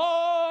did it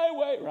my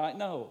way. Right?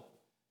 No.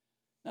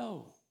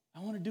 I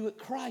want to do it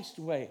Christ's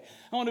way.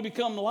 I want to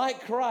become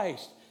like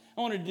Christ.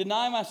 I want to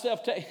deny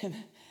myself.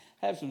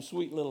 Have some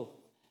sweet little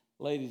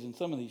ladies in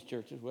some of these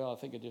churches. Well, I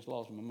think I just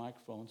lost my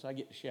microphone, so I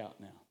get to shout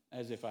now,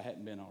 as if I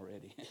hadn't been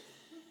already.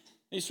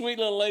 These sweet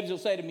little ladies will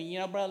say to me,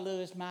 Brother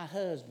Lewis, my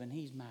husband,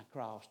 he's my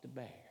cross to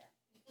bear.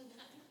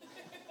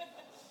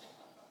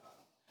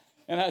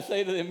 And I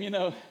say to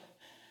them,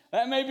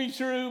 that may be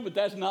true, but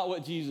that's not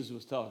what Jesus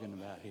was talking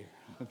about here,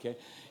 okay?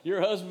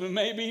 Your husband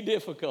may be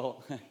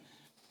difficult.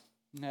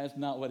 That's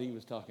not what he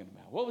was talking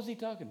about. What was he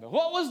talking about?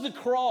 What was the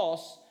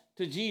cross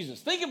to Jesus?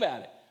 Think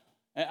about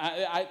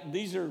it.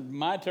 These are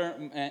my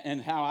terms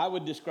and how I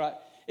would describe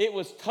it. It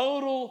was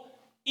total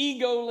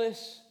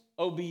egoless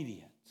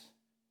obedience.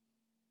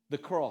 The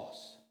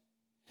cross.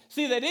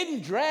 See, they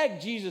didn't drag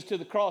Jesus to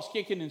the cross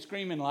kicking and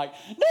screaming like,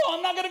 no,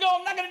 I'm not going to go.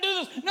 I'm not going to do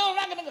this. No, I'm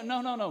not going to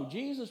go. No.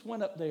 Jesus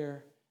went up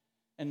there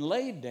and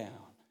laid down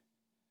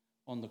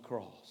on the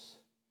cross.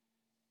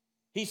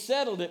 He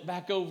settled it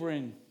back over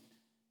in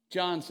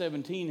John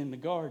 17 in the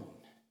garden.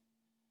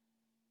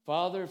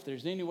 Father, if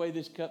there's any way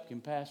this cup can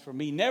pass from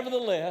me,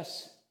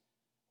 nevertheless,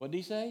 what did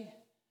he say?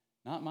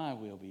 Not my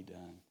will be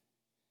done,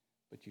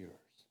 but yours.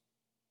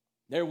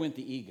 There went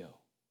the ego.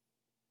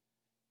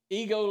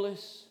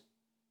 Egoless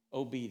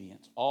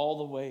obedience all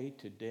the way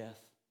to death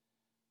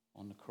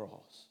on the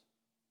cross.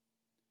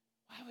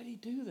 Why would he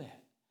do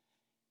that?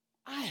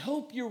 I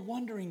hope you're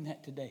wondering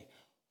that today.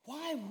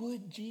 Why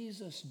would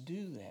Jesus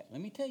do that?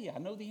 Let me tell you, I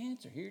know the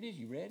answer. Here it is.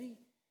 You ready?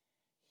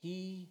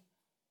 He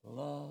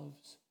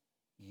loves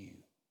you.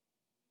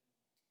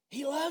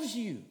 He loves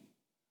you.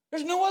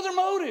 There's no other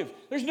motive.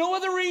 There's no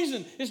other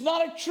reason. It's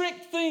not a trick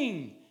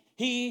thing.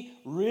 He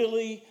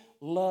really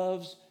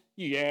loves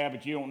you. Yeah,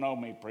 but you don't know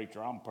me,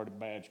 preacher. I'm a pretty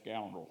bad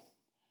scoundrel.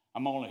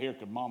 I'm only here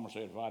because Mama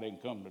said if I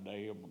didn't come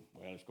today, well,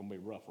 it's going to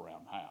be rough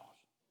around the house.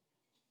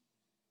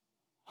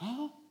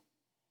 Huh?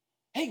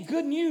 Hey,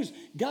 good news.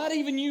 God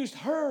even used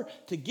her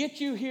to get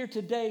you here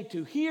today,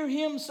 to hear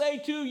him say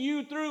to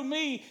you through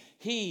me,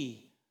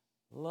 he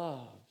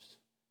loves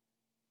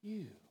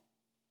you.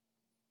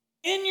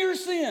 In your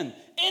sin,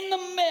 in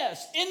the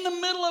mess, in the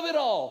middle of it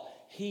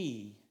all,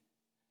 he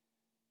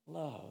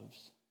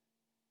loves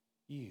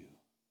you.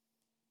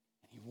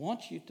 And he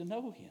wants you to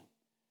know him.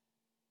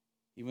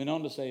 He went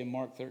on to say in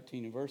Mark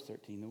 13 and verse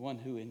 13, the one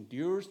who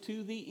endures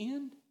to the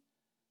end.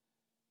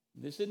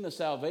 This isn't a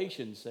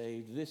salvation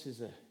saved. This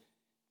is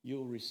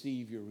you'll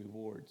receive your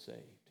reward saved.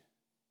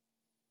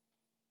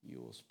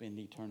 You will spend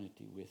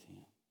eternity with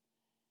him.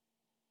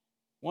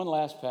 One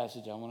last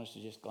passage I want us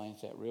to just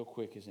glance at real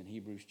quick is in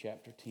Hebrews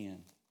chapter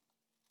 10.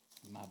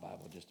 In my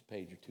Bible, just a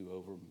page or two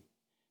over.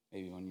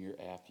 Maybe on your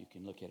app you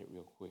can look at it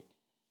real quick.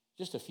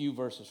 Just a few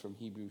verses from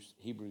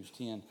Hebrews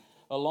 10.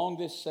 Along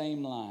this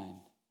same line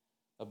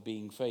of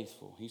being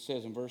faithful. He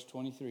says in verse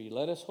 23,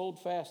 let us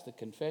hold fast the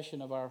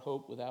confession of our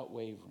hope without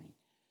wavering.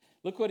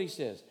 Look what he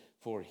says.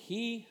 For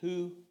he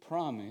who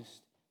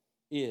promised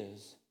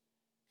is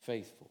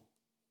faithful.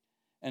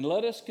 And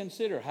let us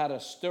consider how to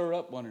stir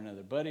up one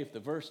another. Buddy, if the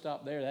verse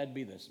stopped there, that'd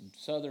be the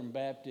Southern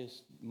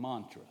Baptist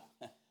mantra.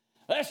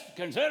 Let's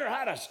consider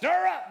how to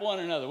stir up one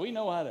another. We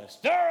know how to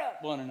stir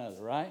up one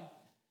another, right?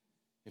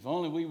 If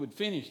only we would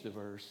finish the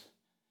verse.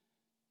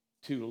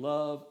 To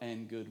love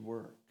and good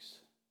works.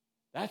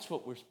 That's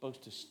what we're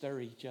supposed to stir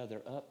each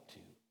other up to.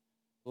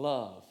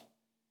 Love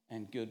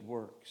and good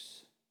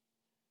works.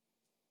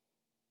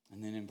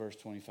 And then in verse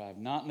 25,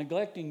 not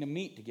neglecting to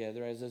meet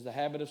together as is the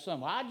habit of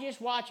some. Well, I just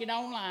watch it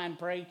online,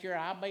 preacher.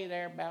 I'll be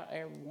there about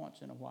every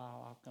once in a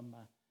while. I'll come by.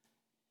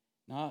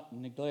 Not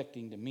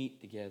neglecting to meet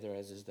together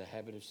as is the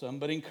habit of some,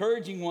 but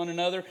encouraging one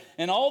another.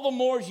 And all the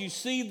more as you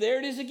see, there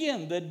it is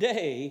again, the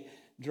day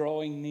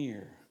drawing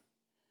near.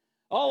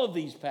 All of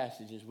these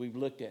passages we've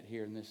looked at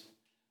here in this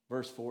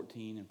verse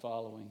 14 and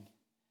following.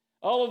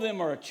 All of them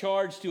are a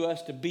charge to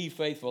us to be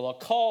faithful, a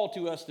call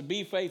to us to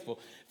be faithful.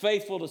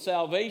 Faithful to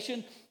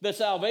salvation, the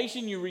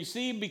salvation you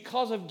receive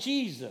because of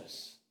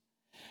Jesus.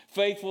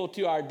 Faithful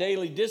to our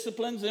daily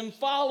disciplines and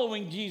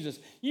following Jesus.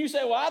 You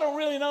say, well, I don't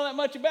really know that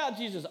much about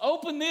Jesus.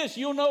 Open this,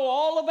 you'll know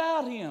all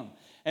about him.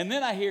 And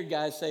then I hear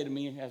guys say to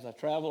me as I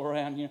travel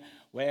around,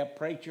 well,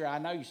 preacher, I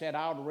know you said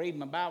I ought to read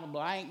my Bible, but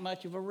I ain't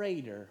much of a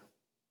reader.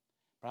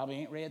 Probably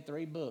ain't read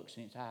 3 books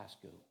since high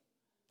school.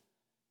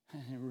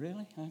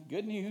 Really?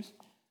 Good news.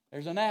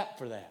 There's an app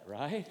for that,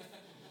 right?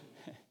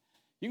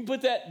 You can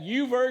put that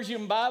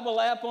YouVersion Bible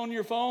app on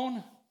your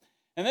phone,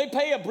 And they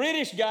pay a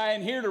British guy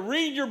in here to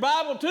read your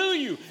Bible to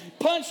you.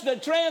 Punch the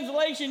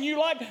translation you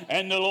like.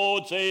 And the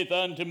Lord saith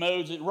unto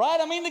Moses. Right?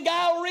 I mean, the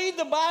guy will read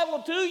the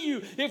Bible to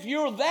you. If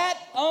you're that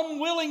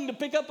unwilling to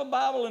pick up a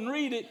Bible and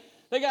read it,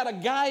 they got a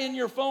guy in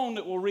your phone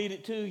that will read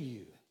it to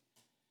you.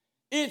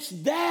 It's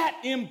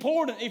that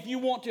important if you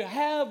want to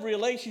have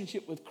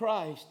relationship with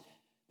Christ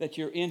that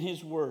you're in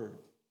His Word.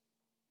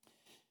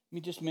 Let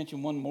me just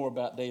mention one more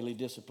about daily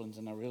disciplines,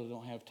 and I really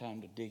don't have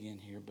time to dig in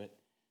here, but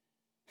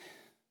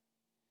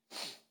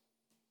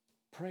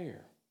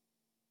prayer.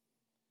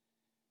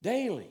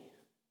 Daily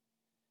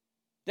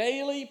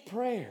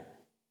prayer.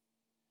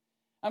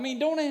 I mean,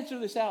 don't answer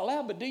this out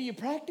loud, but do you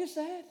practice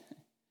that?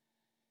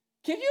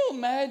 Can you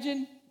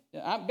imagine?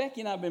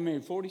 Becky and I have been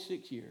married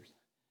 46 years.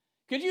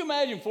 Could you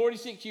imagine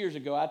 46 years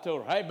ago, I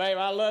told her, hey, babe,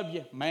 I love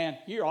you. Man,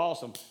 you're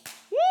awesome.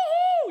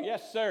 Woohoo!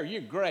 Yes, sir,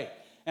 you're great.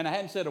 And I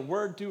hadn't said a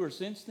word to her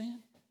since then?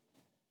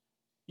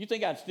 You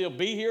think I'd still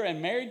be here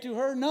and married to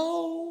her?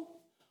 No.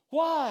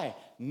 Why?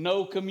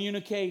 No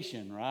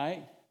communication,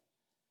 right?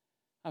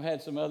 I've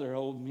had some other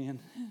old men.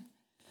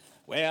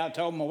 Well, I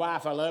told my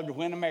wife I loved her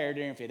when I married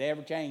her, and if it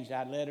ever changed,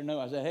 I'd let her know.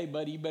 I said, hey,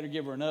 buddy, you better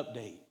give her an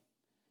update,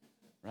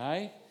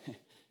 right?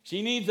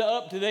 She needs an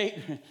up-to-date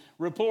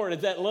report.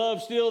 Is that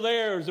love still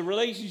there? Is the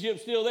relationship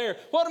still there?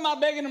 What am I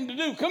begging them to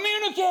do?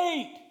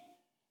 Communicate.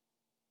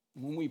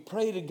 When we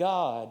pray to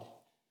God,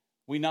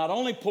 we not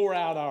only pour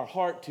out our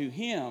heart to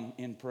Him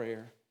in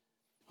prayer.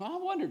 I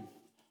wondered,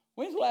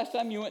 when's the last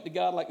time you went to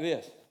God like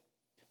this?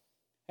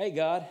 Hey,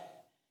 God,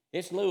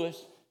 it's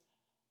Lewis.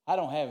 I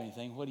don't have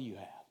anything. What do you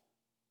have?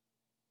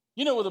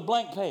 You know, with a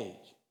blank page.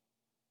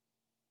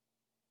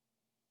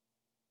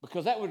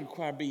 Because that would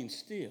require being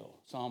still,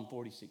 Psalm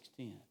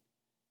 46:10.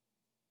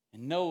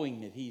 And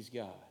knowing that He's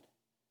God.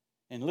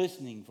 And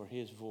listening for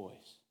His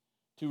voice.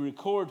 To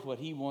record what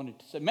He wanted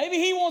to say. Maybe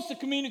He wants to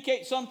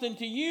communicate something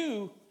to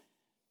you,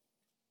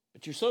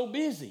 but you're so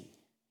busy.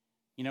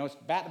 You know, it's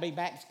about to be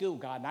back to school,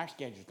 God, and our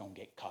schedule's going to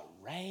get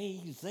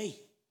crazy.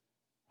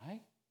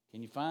 Right?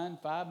 Can you find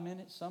 5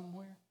 minutes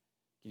somewhere?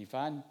 Can you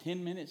find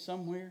 10 minutes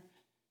somewhere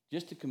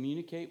just to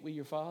communicate with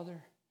your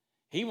Father?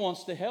 He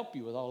wants to help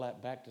you with all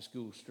that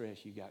back-to-school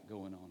stress you got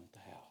going on at the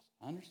house.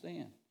 I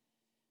understand.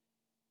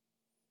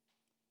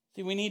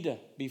 See, we need to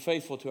be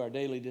faithful to our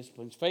daily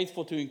disciplines,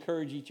 faithful to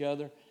encourage each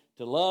other,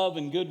 to love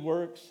and good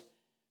works,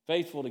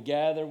 faithful to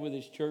gather with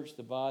His church,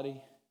 the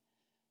body,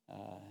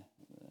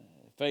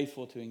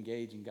 faithful to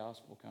engage in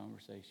gospel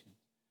conversation.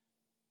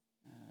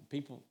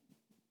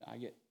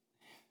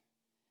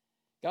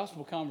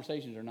 Gospel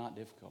conversations are not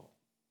difficult.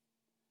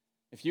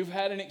 If you've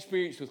had an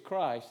experience with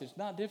Christ, it's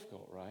not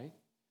difficult, right?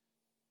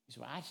 You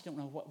say, well, I just don't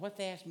know. What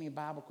they ask me a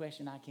Bible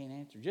question I can't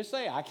answer. Just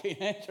say, I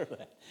can't answer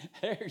that.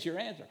 There's your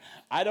answer.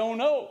 I don't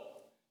know.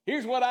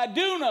 Here's what I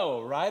do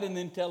know, right? And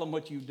then tell them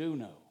what you do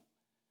know.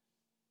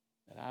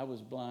 That I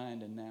was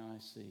blind and now I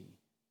see.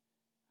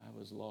 I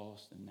was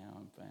lost and now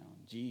I'm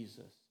found.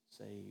 Jesus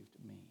saved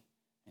me,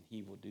 and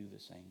He will do the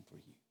same for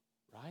you,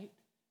 right?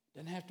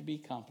 Doesn't have to be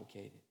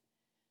complicated.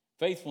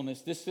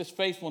 Faithfulness, this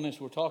faithfulness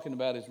we're talking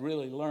about is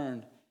really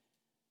learned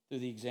through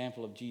the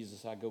example of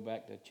Jesus. I go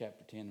back to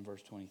chapter 10 and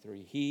verse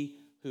 23. He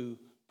who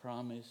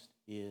promised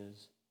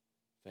is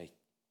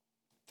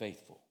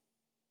faithful.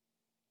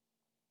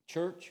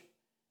 Church,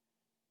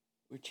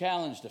 we're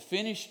challenged to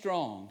finish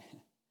strong,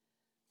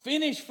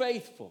 finish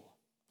faithful.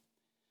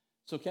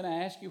 So can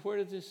I ask you, where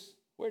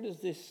does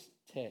this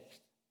text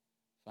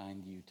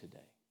find you today?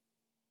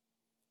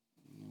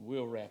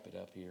 We'll wrap it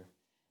up here.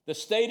 The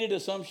stated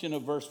assumption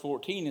of verse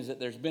 14 is that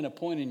there's been a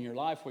point in your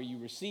life where you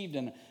received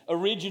an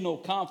original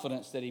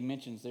confidence that he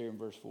mentions there in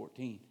verse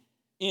 14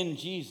 in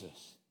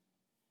Jesus.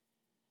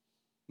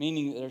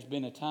 Meaning that there's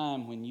been a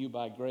time when you,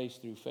 by grace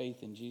through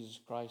faith in Jesus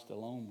Christ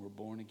alone, were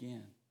born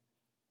again.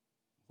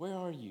 Where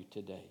are you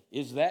today?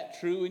 Is that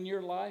true in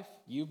your life?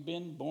 You've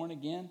been born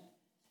again?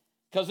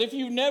 Because if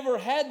you've never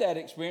had that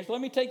experience,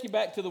 let me take you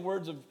back to the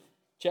words of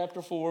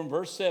chapter 4 and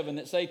verse 7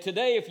 that say,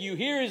 today if you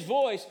hear His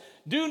voice,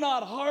 do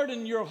not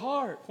harden your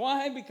heart.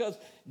 Why? Because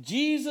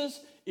Jesus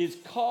is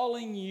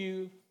calling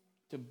you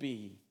to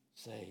be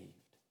saved.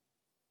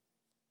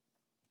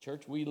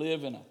 Church, we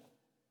live in a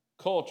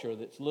culture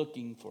that's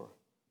looking for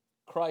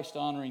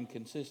Christ-honoring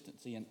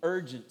consistency and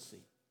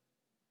urgency.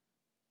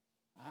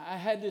 I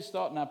had this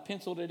thought and I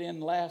penciled it in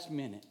last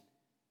minute.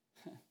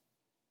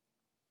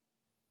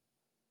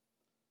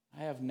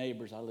 I have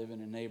neighbors. I live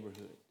in a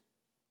neighborhood.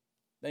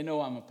 They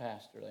know I'm a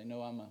pastor. They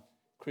know I'm a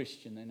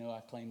Christian. They know I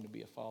claim to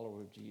be a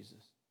follower of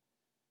Jesus.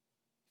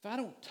 If I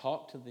don't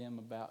talk to them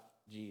about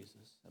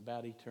Jesus,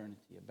 about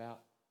eternity, about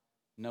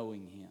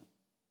knowing Him,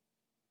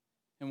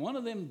 and one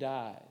of them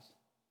dies,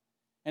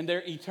 and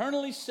they're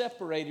eternally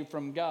separated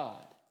from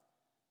God,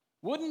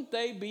 wouldn't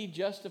they be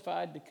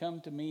justified to come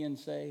to me and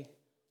say,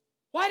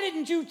 why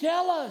didn't you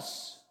tell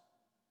us?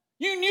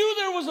 You knew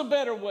there was a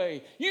better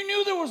way. You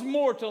knew there was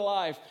more to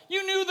life.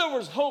 You knew there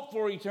was hope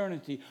for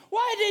eternity.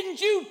 Why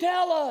didn't you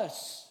tell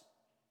us?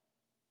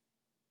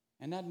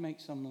 And I'd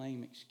make some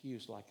lame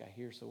excuse like I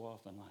hear so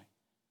often, like,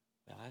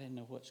 well, I didn't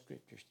know what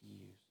scriptures to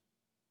use.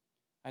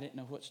 I didn't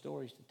know what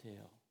stories to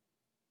tell.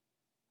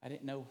 I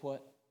didn't know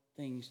what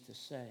things to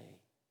say.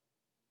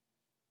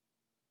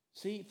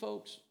 See,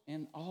 folks,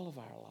 in all of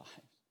our lives,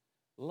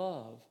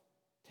 love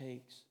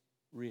takes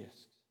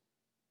risks.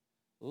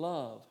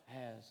 Love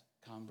has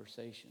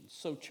conversations.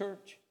 So,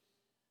 church,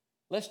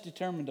 let's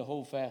determine to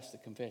hold fast the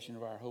confession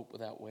of our hope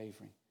without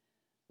wavering.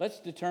 Let's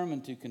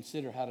determine to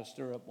consider how to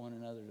stir up one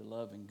another to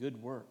love and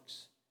good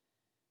works.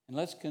 And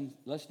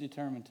let's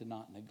determine to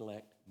not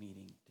neglect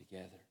meeting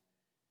together.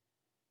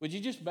 Would you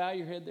just bow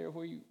your head there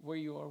where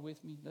you are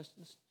with me? Let's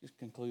just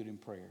conclude in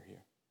prayer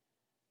here.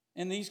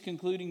 In these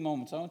concluding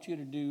moments, I want you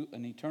to do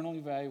an internal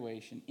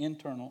evaluation.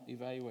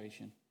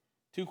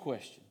 2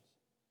 questions.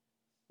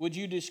 Would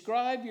you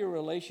describe your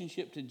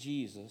relationship to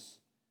Jesus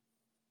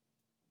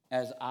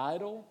as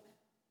idle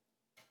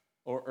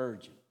or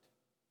urgent?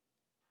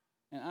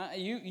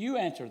 And you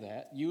answer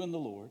that, you and the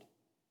Lord.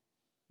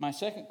 My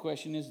second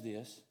question is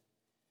this.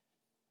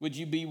 Would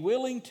you be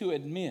willing to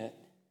admit,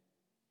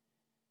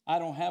 I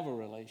don't have a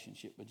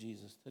relationship with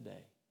Jesus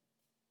today,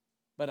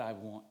 but I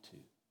want to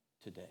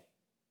today?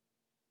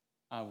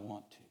 I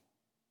want to.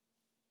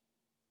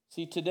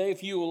 See, today,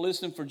 if you will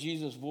listen for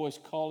Jesus' voice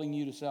calling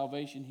you to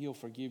salvation, He'll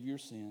forgive your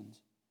sins.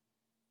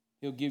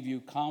 He'll give you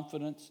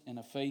confidence and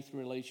a faith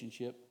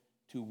relationship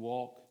to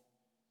walk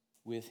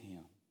with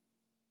Him.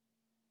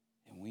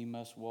 And we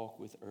must walk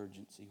with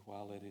urgency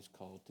while it is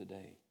called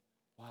today.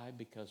 Why?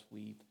 Because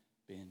we've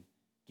been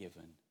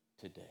given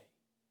today.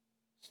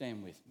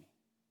 Stand with me.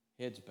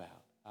 Heads bowed,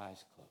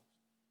 eyes closed.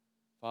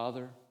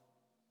 Father,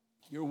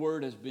 your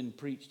word has been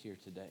preached here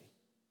today.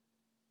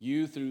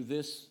 You, through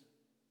this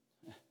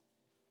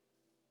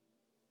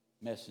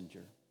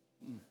messenger,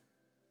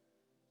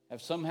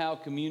 have somehow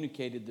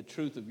communicated the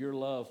truth of your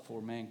love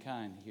for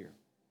mankind here.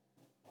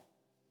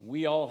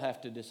 We all have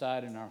to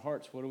decide in our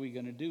hearts, what are we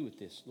going to do with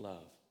this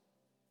love?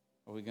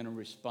 Are we going to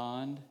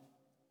respond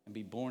and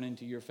be born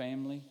into your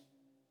family?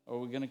 Or are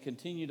we going to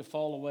continue to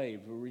fall away,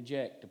 to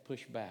reject, to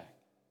push back?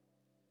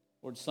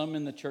 Lord, some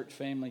in the church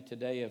family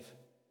today have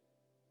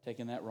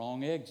taken that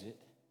wrong exit.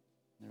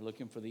 They're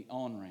looking for the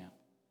on-ramp.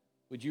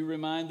 Would you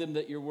remind them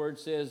that your word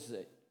says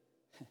that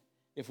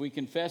if we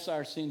confess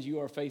our sins, you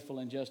are faithful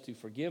and just to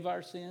forgive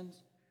our sins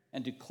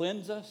and to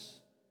cleanse us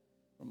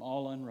from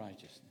all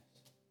unrighteousness.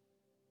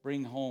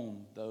 Bring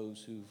home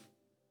those who've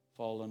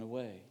fallen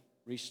away.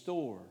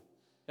 Restore.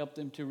 Help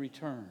them to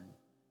return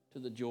to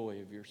the joy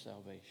of your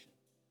salvation.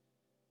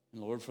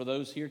 And Lord, for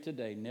those here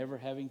today never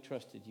having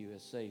trusted you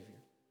as Savior,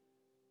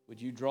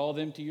 would you draw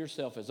them to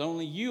yourself as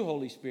only you,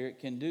 Holy Spirit,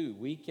 can do?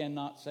 We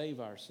cannot save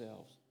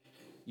ourselves.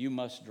 You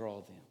must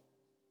draw them.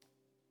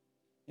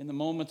 In the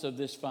moments of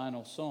this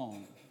final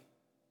song,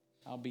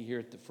 I'll be here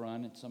at the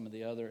front, and some of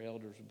the other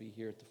elders will be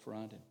here at the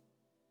front. And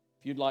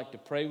if you'd like to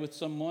pray with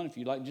someone, if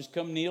you'd like, just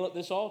come kneel at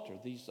this altar.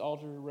 These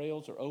altar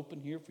rails are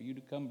open here for you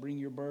to come bring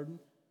your burden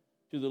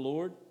to the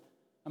Lord.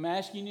 I'm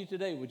asking you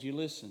today, would you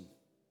listen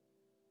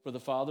for the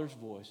Father's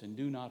voice and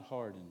do not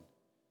harden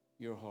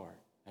your heart?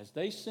 As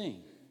they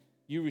sing,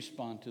 you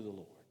respond to the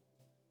Lord.